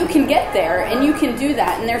 that you can get there and you can do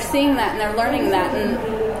that. And they're seeing that and they're learning that. And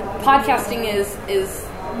podcasting is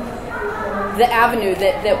the avenue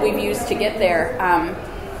that we've used to get there.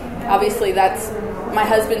 Obviously, that's my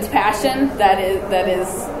husband's passion. That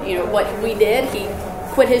is what we did. He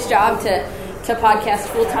quit his job to podcast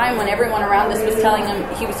full time when everyone around us was telling him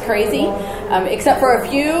he was crazy, except for a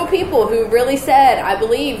few people who really said, I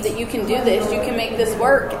believe that you can do this, you can make this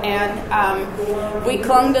work. And we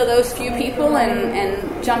clung to those few people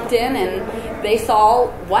and jumped in, and they saw,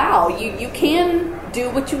 wow, you can do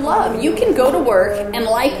what you love. You can go to work and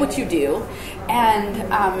like what you do. And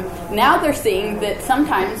now they're seeing that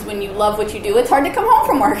sometimes when you love what you do, it's hard to come home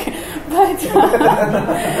from work. But so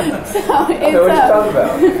it's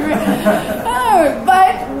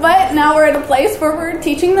but now we're at a place where we're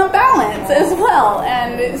teaching them balance as well.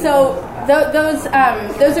 And so those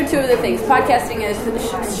are two of the things. Podcasting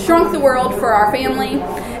has shrunk the world for our family.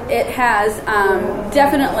 It has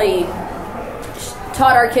definitely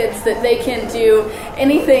taught our kids that they can do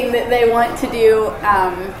anything that they want to do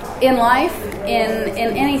in life, in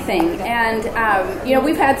anything. And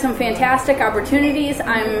we've had some fantastic opportunities.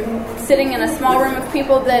 I'm sitting in a small room of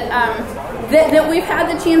people that we've had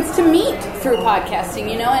the chance to meet through podcasting,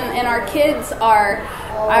 and our kids are,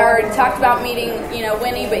 I already talked about meeting,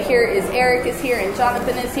 Winnie, but here is Eric is here and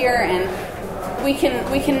Jonathan is here, and we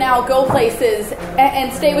can now go places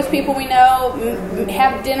and stay with people we know,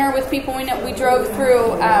 have dinner with people we know. We drove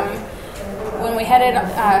through, when we headed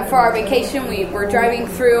for our vacation, we were driving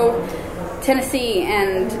through Tennessee,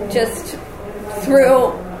 and just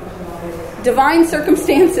through divine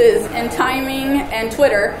circumstances and timing and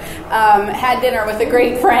Twitter, had dinner with a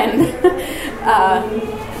great friend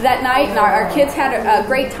that night, and our kids had a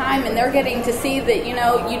great time, and they're getting to see that,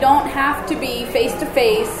 you don't have to be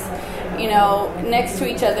face-to-face, next to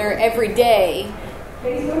each other every day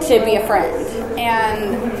to be a friend.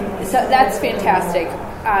 And so that's fantastic.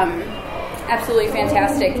 Absolutely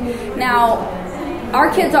fantastic. Now, our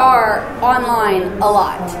kids are online a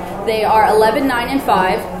lot. They are 11, 9, and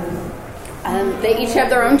 5. They each have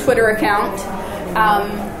their own Twitter account.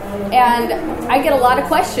 And I get a lot of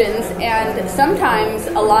questions, and sometimes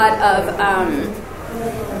a lot of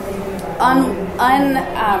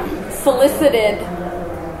unsolicited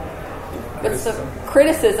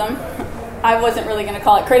criticism. I wasn't really going to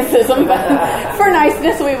call it criticism, but for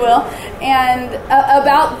niceness we will. And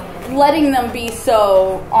about letting them be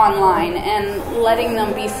so online and letting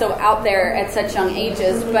them be so out there at such young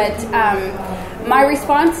ages. But my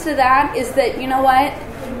response to that is that, you know what?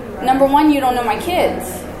 Number one, you don't know my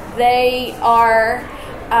kids. They are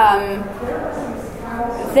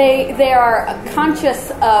they are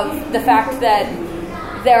conscious of the fact that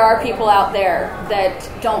there are people out there that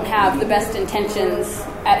don't have the best intentions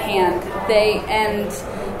at hand.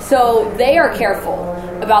 So they are careful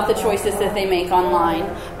about the choices that they make online.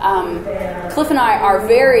 Cliff and I are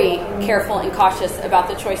very careful and cautious about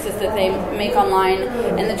the choices that they make online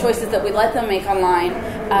and the choices that we let them make online.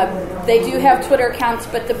 They do have Twitter accounts,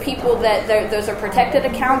 but the people those are protected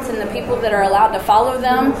accounts, and the people that are allowed to follow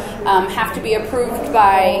them have to be approved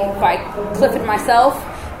by Cliff and myself,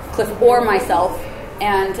 Cliff or myself.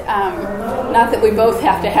 And not that we both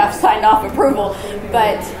have to have signed off approval,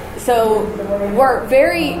 but so we're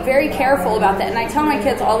very, very careful about that. And I tell my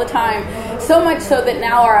kids all the time, so much so that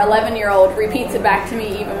now our 11-year-old repeats it back to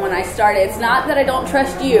me even when I started. It's not that I don't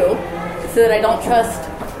trust you, it's that I don't trust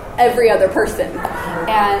every other person.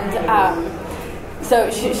 And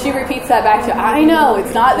so she repeats that back to, I know,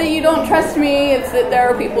 it's not that you don't trust me, it's that there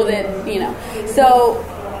are people that, So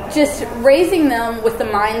just raising them with the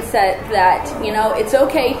mindset that, it's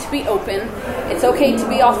okay to be open, it's okay to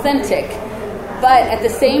be authentic, but at the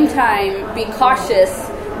same time, be cautious,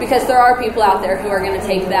 because there are people out there who are going to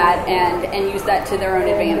take that and use that to their own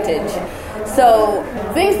advantage. So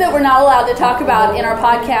things that we're not allowed to talk about in our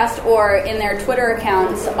podcast or in their Twitter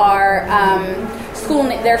accounts are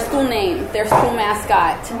their school name, their school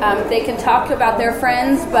mascot. They can talk about their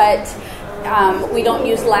friends, but we don't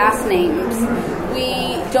use last names.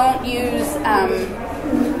 We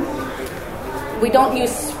don't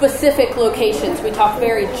use specific locations. We talk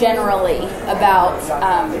very generally about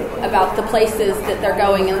the places that they're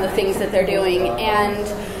going and the things that they're doing. And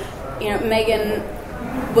Megan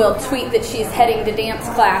will tweet that she's heading to dance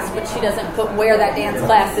class, but she doesn't put where that dance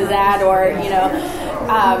class is at, or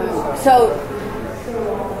So,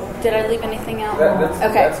 did I leave anything out?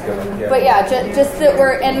 Okay. That's good. Yeah. But yeah, just that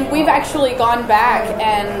we've actually gone back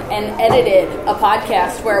and edited a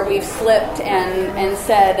podcast where we've slipped and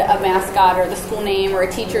said a mascot or the school name or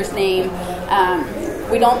a teacher's name.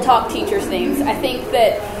 We don't talk teachers' names. I think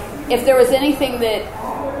that if there was anything that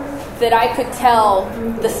I could tell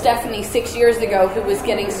the Stephanie 6 years ago who was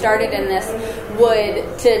getting started in this,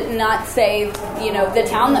 would to not say, the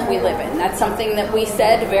town that we live in. That's something that we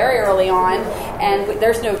said very early on, and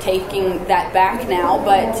there's no taking that back now.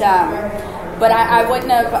 But I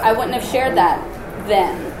wouldn't have shared that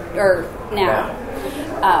then or now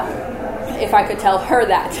if I could tell her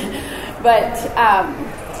that. But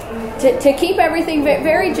to keep everything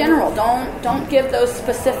very general. Don't give those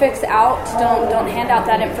specifics out. Don't hand out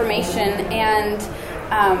that information, and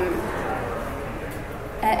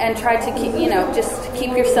try to keep just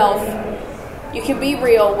keep yourself. You can be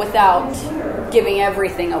real without giving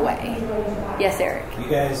everything away. Yes, Eric. You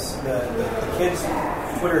guys, the kids'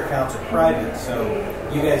 Twitter accounts are private, so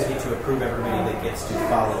you guys need to approve everybody that gets to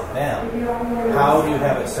follow them. How do you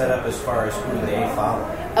have it set up as far as who they follow?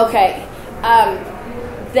 Okay.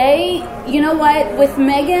 With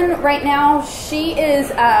Megan right now, she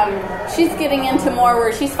is she's getting into more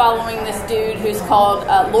where she's following this dude who's called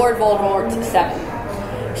Lord Voldemort 7.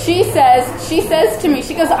 She says to me,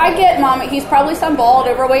 she goes, I get, Mom, he's probably some bald,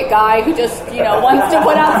 overweight guy who just, wants to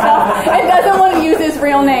put out stuff and doesn't want to use his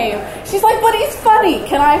real name. She's like, but he's funny.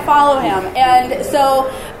 Can I follow him? And so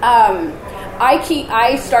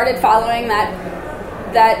I started following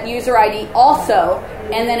that user ID also.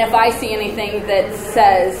 And then if I see anything that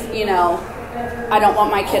says, I don't want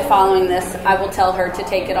my kid following this, I will tell her to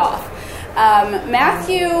take it off.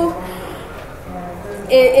 Matthew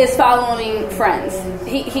is following friends.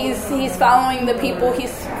 He's following the people.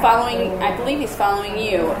 He's following. I believe he's following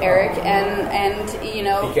you, Eric. And Be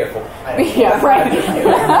careful. Yeah, right.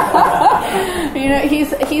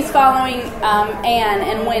 He's following Anne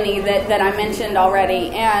and Winnie that I mentioned already,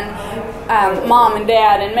 and Mom and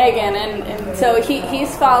Dad and Megan, and so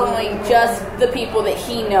he's following just the people that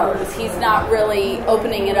he knows. He's not really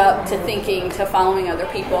opening it up to following other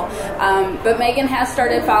people. But Megan has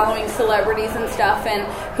started following celebrities and stuff, and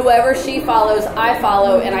whoever she follows, I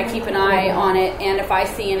follow, and I keep an eye on it. And if I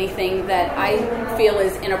see anything that I feel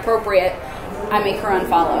is inappropriate, I make her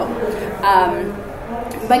unfollow.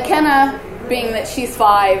 McKenna being that she's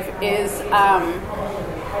 5, is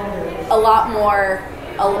a lot more.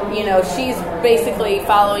 She's basically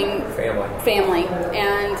following family,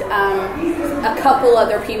 and a couple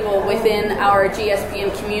other people within our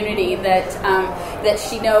GSPN community that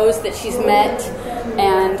she knows, that she's met,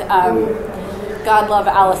 and God love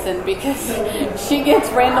Allison, because she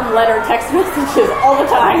gets random letter text messages all the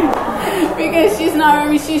time, because she's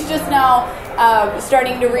just now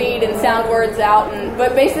starting to read and sound words out,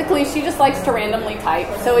 but basically she just likes to randomly type.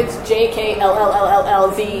 So it's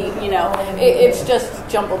JKLLLLZ, it's just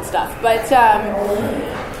jumbled stuff. But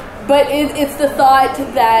it's the thought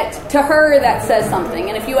that to her that says something,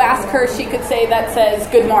 and if you ask her, she could say that says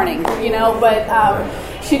good morning, but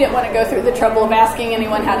she didn't want to go through the trouble of asking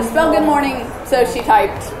anyone how to spell good morning, so she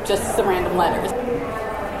typed just some random letters.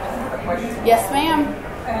 Yes, ma'am.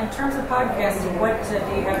 In terms of podcasting, what do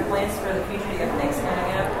you have plans for the future? Do you have things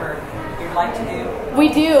coming up or you'd like to do? We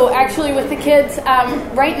do, actually, with the kids.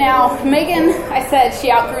 Right now, Megan, I said she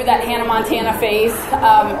outgrew that Hannah Montana phase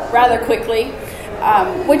rather quickly,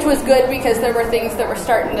 which was good because there were things that were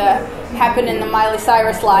starting to happen in the Miley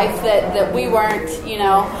Cyrus life that we weren't,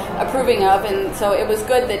 approving of, and so it was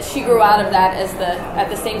good that she grew out of that at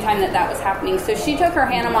the same time that was happening. So she took her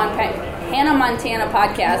Hannah Montana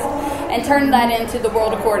podcast and turned that into The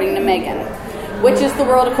World According to Megan, which is the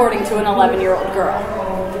world according to an 11-year-old girl.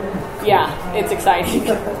 Yeah, it's exciting.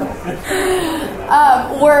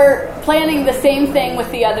 We're planning the same thing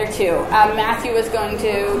with the other two. Matthew is going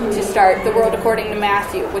to start The World According to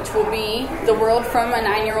Matthew, which will be the world from a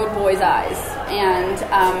 9-year-old boy's eyes. And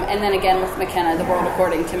then again with McKenna, The World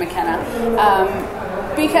According to McKenna.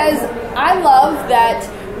 Because I love that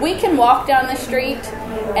we can walk down the street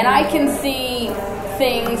and I can see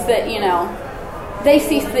things that, they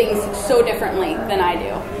see things so differently than I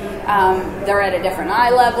do. They're at a different eye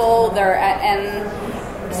level. And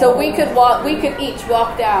so we could each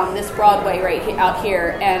walk down this Broadway out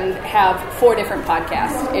here and have 4 different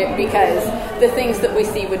podcasts because the things that we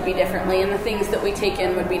see would be differently and the things that we take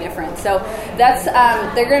in would be different. So that's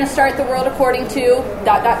they're going to start The World According to ...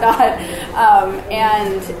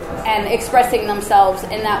 and expressing themselves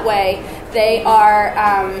in that way. They are.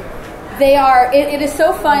 It is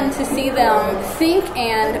so fun to see them think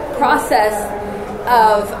and process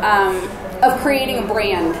of creating a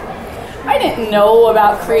brand. I didn't know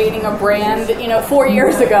about creating a brand, 4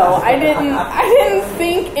 years ago. I didn't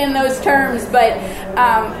think in those terms, but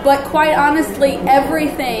quite honestly,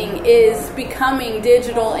 everything is becoming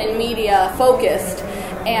digital and media focused.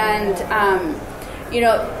 And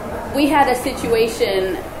we had a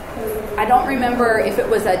situation. I don't remember if it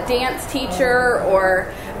was a dance teacher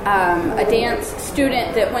or a dance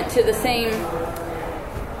student that went to the same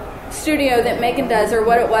studio that Megan does or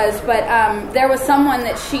what it was, but there was someone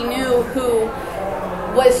that she knew who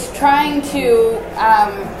was trying to,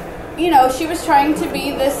 she was trying to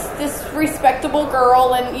be this respectable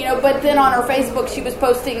girl, and but then on her Facebook she was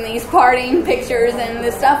posting these partying pictures and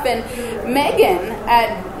this stuff, and Megan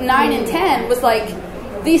at 9 and 10 was like,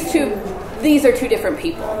 these are 2 different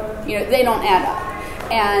people, they don't add up,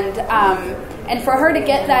 and for her to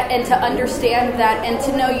get that and to understand that and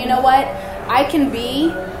to know, what, I can be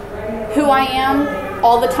who I am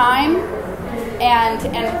all the time and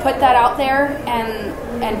put that out there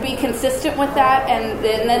and be consistent with that, and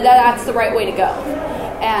then that's the right way to go.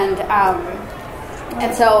 And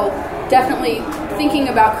so definitely thinking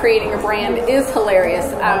about creating a brand is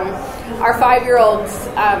hilarious. Our 5-year-old's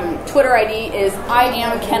Twitter ID is I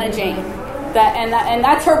am Kenna Jane. And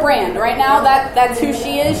that's her brand right now. That's who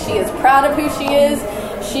she is. She is proud of who she is.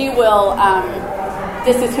 She will.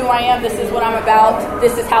 This is who I am. This is what I'm about.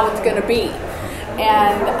 This is how it's going to be.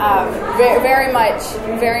 And very much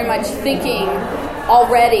thinking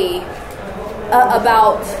already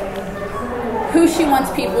about who she wants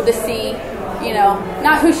people to see.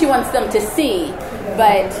 Not who she wants them to see,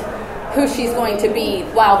 but who she's going to be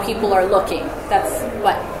while people are looking. That's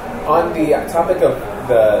what. On the topic of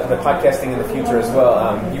the podcasting in the future as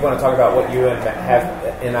well, you want to talk about what you and Matt have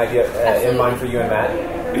an idea in mind for you and Matt?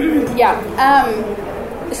 Yeah.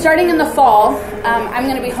 Starting in the fall, I'm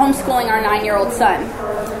going to be homeschooling our 9-year-old son.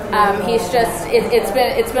 He's just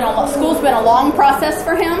school's been a long process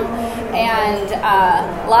for him, and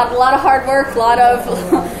a lot of hard work, a lot of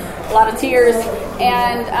tears,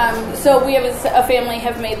 and so we as a family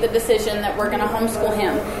have made the decision that we're going to homeschool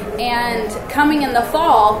him. And coming in the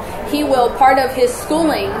fall, part of his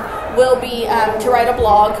schooling will be to write a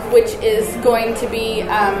blog, which is going to be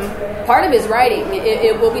part of his writing.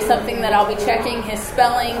 It will be something that I'll be checking his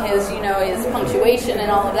spelling, his punctuation,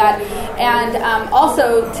 and all of that. And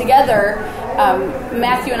also together,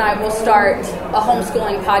 Matthew and I will start a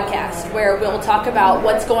homeschooling podcast where we'll talk about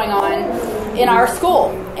what's going on in our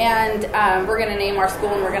school. And we're going to name our school,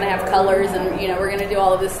 and we're going to have colors, and we're going to do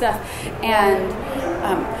all of this stuff. And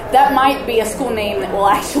that might be a school name that we'll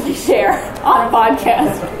actually share on a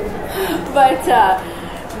podcast.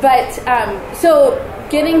 So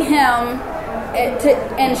getting him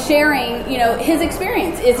and sharing, his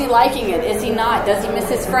experience. Is he liking it? Is he not? Does he miss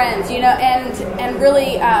his friends? And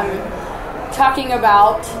really talking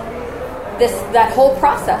about that whole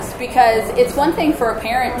process, because it's one thing for a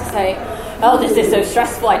parent to say, "Oh, this is so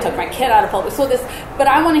stressful. I took my kid out of public school." But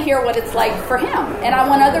I want to hear what it's like for him, and I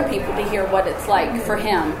want other people to hear what it's like for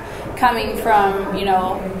him, coming from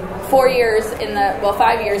 5 years in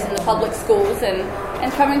the public schools, and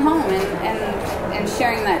coming home and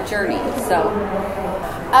sharing that journey. So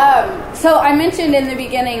I mentioned in the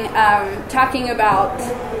beginning talking about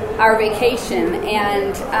our vacation,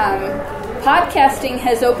 and podcasting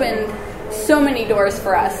has opened so many doors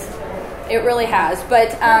for us. It really has.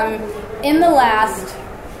 But in the last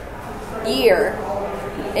year,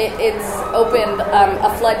 it's opened a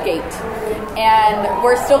floodgate, and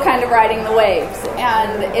we're still kind of riding the waves,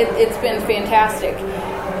 and it's been fantastic.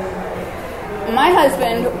 My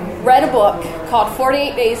husband read a book called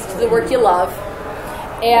 48 Days to the Work You Love,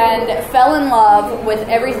 and fell in love with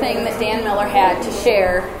everything that Dan Miller had to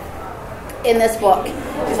share in this book.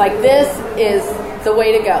 He's like, this is the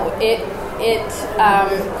way to go. It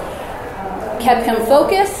kept him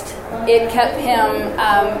focused. It kept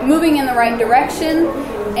him moving in the right direction.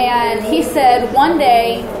 And he said, one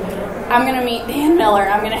day I'm going to meet Dan Miller.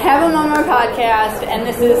 I'm going to have him on my podcast, and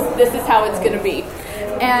this is how it's going to be.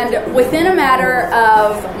 And within a matter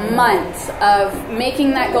of months of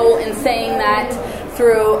making that goal and saying that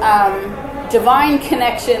through divine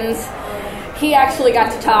connections, he actually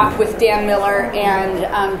got to talk with Dan Miller,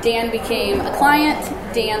 and Dan became a client.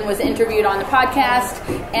 Dan was interviewed on the podcast,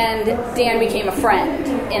 and Dan became a friend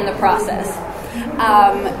in the process.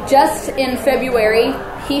 Just in February,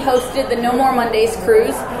 he hosted the No More Mondays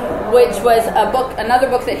cruise, which was another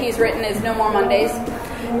book that he's written is No More Mondays,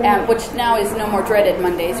 which now is No More Dreaded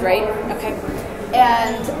Mondays, right? Okay.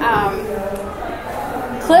 And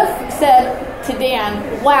Cliff said to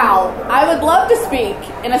Dan, "Wow, I would love to speak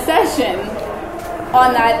in a session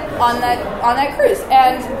on that cruise."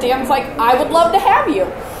 And Dan's like, "I would love to have you."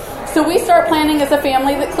 So we start planning as a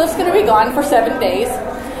family that Cliff's going to be gone for 7 days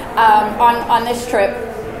on this trip,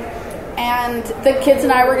 and the kids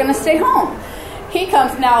and I were going to stay home. He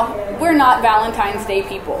comes. Now, we're not Valentine's Day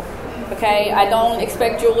people, okay? I don't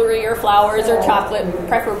expect jewelry or flowers or chocolate,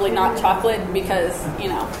 preferably not chocolate, because,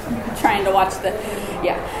 trying to watch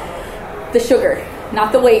the sugar,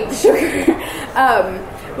 not the weight, the sugar.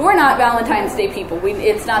 We're not Valentine's Day people.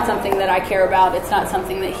 It's not something that I care about. It's not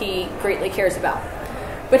something that he greatly cares about.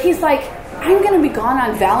 But he's like, "I'm going to be gone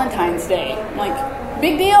on Valentine's Day." I'm like,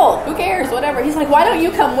 "Big deal. Who cares? Whatever." He's like, "Why don't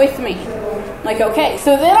you come with me?" I'm like, okay.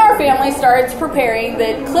 So then our family starts preparing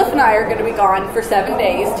that Cliff and I are going to be gone for 7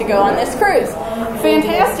 days to go on this cruise.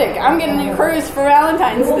 Fantastic. I'm getting a cruise for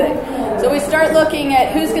Valentine's Day. So we start looking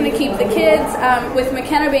at who's going to keep the kids. With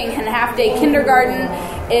McKenna being in half-day kindergarten,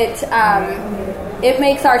 it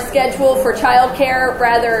makes our schedule for childcare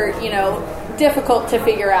rather, difficult to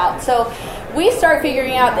figure out. So we start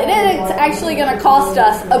figuring out that it's actually going to cost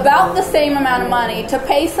us about the same amount of money to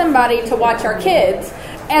pay somebody to watch our kids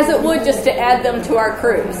as it would just to add them to our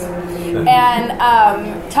cruise. And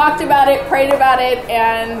talked about it, prayed about it,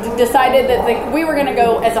 and decided that we were going to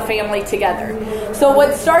go as a family together. So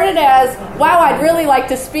what started as, wow, I'd really like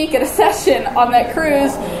to speak at a session on that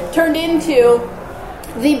cruise, turned into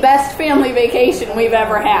the best family vacation we've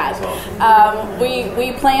ever had.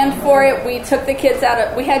 We planned for it. We took the kids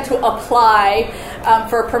we had to apply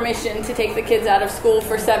for permission to take the kids out of school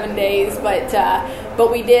for 7 days,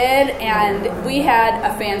 but we did, and we had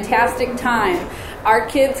a fantastic time. Our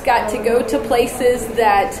kids got to go to places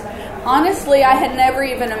that honestly I had never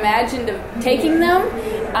even imagined of taking them.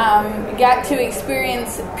 Got to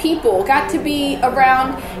experience people, got to be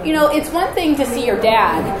around, it's one thing to see your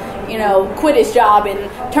dad, quit his job and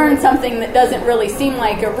turn something that doesn't really seem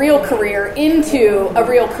like a real career into a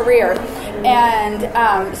real career. And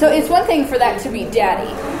so it's one thing for that to be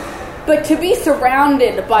daddy. But to be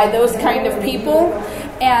surrounded by those kind of people,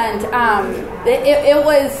 and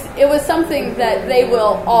it was something that they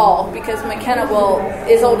will all, because McKenna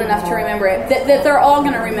is old enough to remember it, that they're all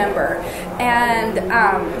going to remember. And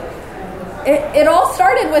it all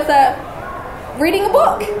started with reading a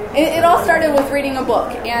book. It all started with reading a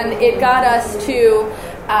book, and it got us to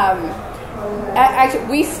actually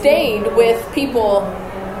we stayed with people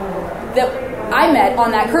that I met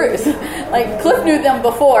on that cruise. Like, Cliff knew them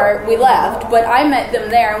before we left, but I met them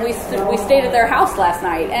there, and we stayed at their house last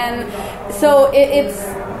night. And so it's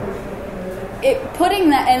putting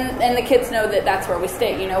that, and the kids know that that's where we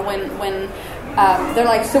stay. You know, when they're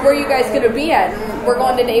like, so where are you guys going to be at? And we're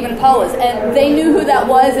going to Dave and Paula's. And they knew who that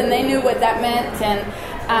was, and they knew what that meant. And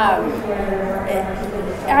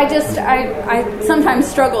I sometimes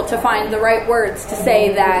struggle to find the right words to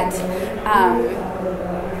say that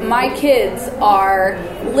my kids are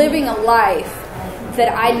living a life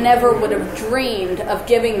that I never would have dreamed of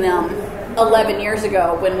giving them 11 years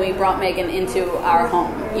ago when we brought Megan into our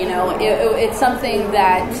home. You know, it's something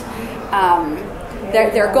that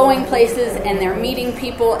they're going places and they're meeting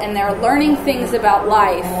people and they're learning things about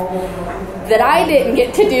life that I didn't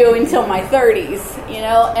get to do until my 30s, you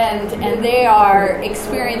know, and they are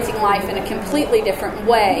experiencing life in a completely different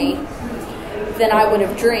way than I would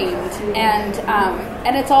have dreamed. And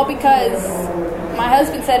it's all because my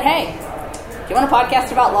husband said, hey, do you want a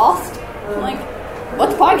podcast about Lost? I'm like,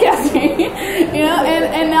 what's podcasting? You know,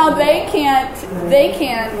 and now they can't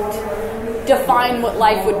define what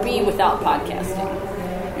life would be without podcasting.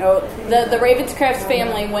 You know, the Ravenscraft's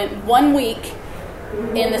family went 1 week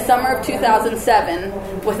in the summer of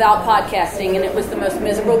 2007 without podcasting, and it was the most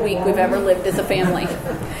miserable week we've ever lived as a family.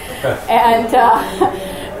 And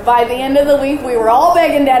by the end of the week, we were all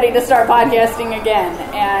begging Daddy to start podcasting again.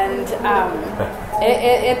 And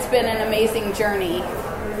it's been an amazing journey,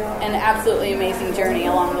 an absolutely amazing journey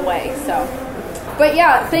along the way. So, but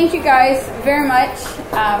yeah, thank you guys very much.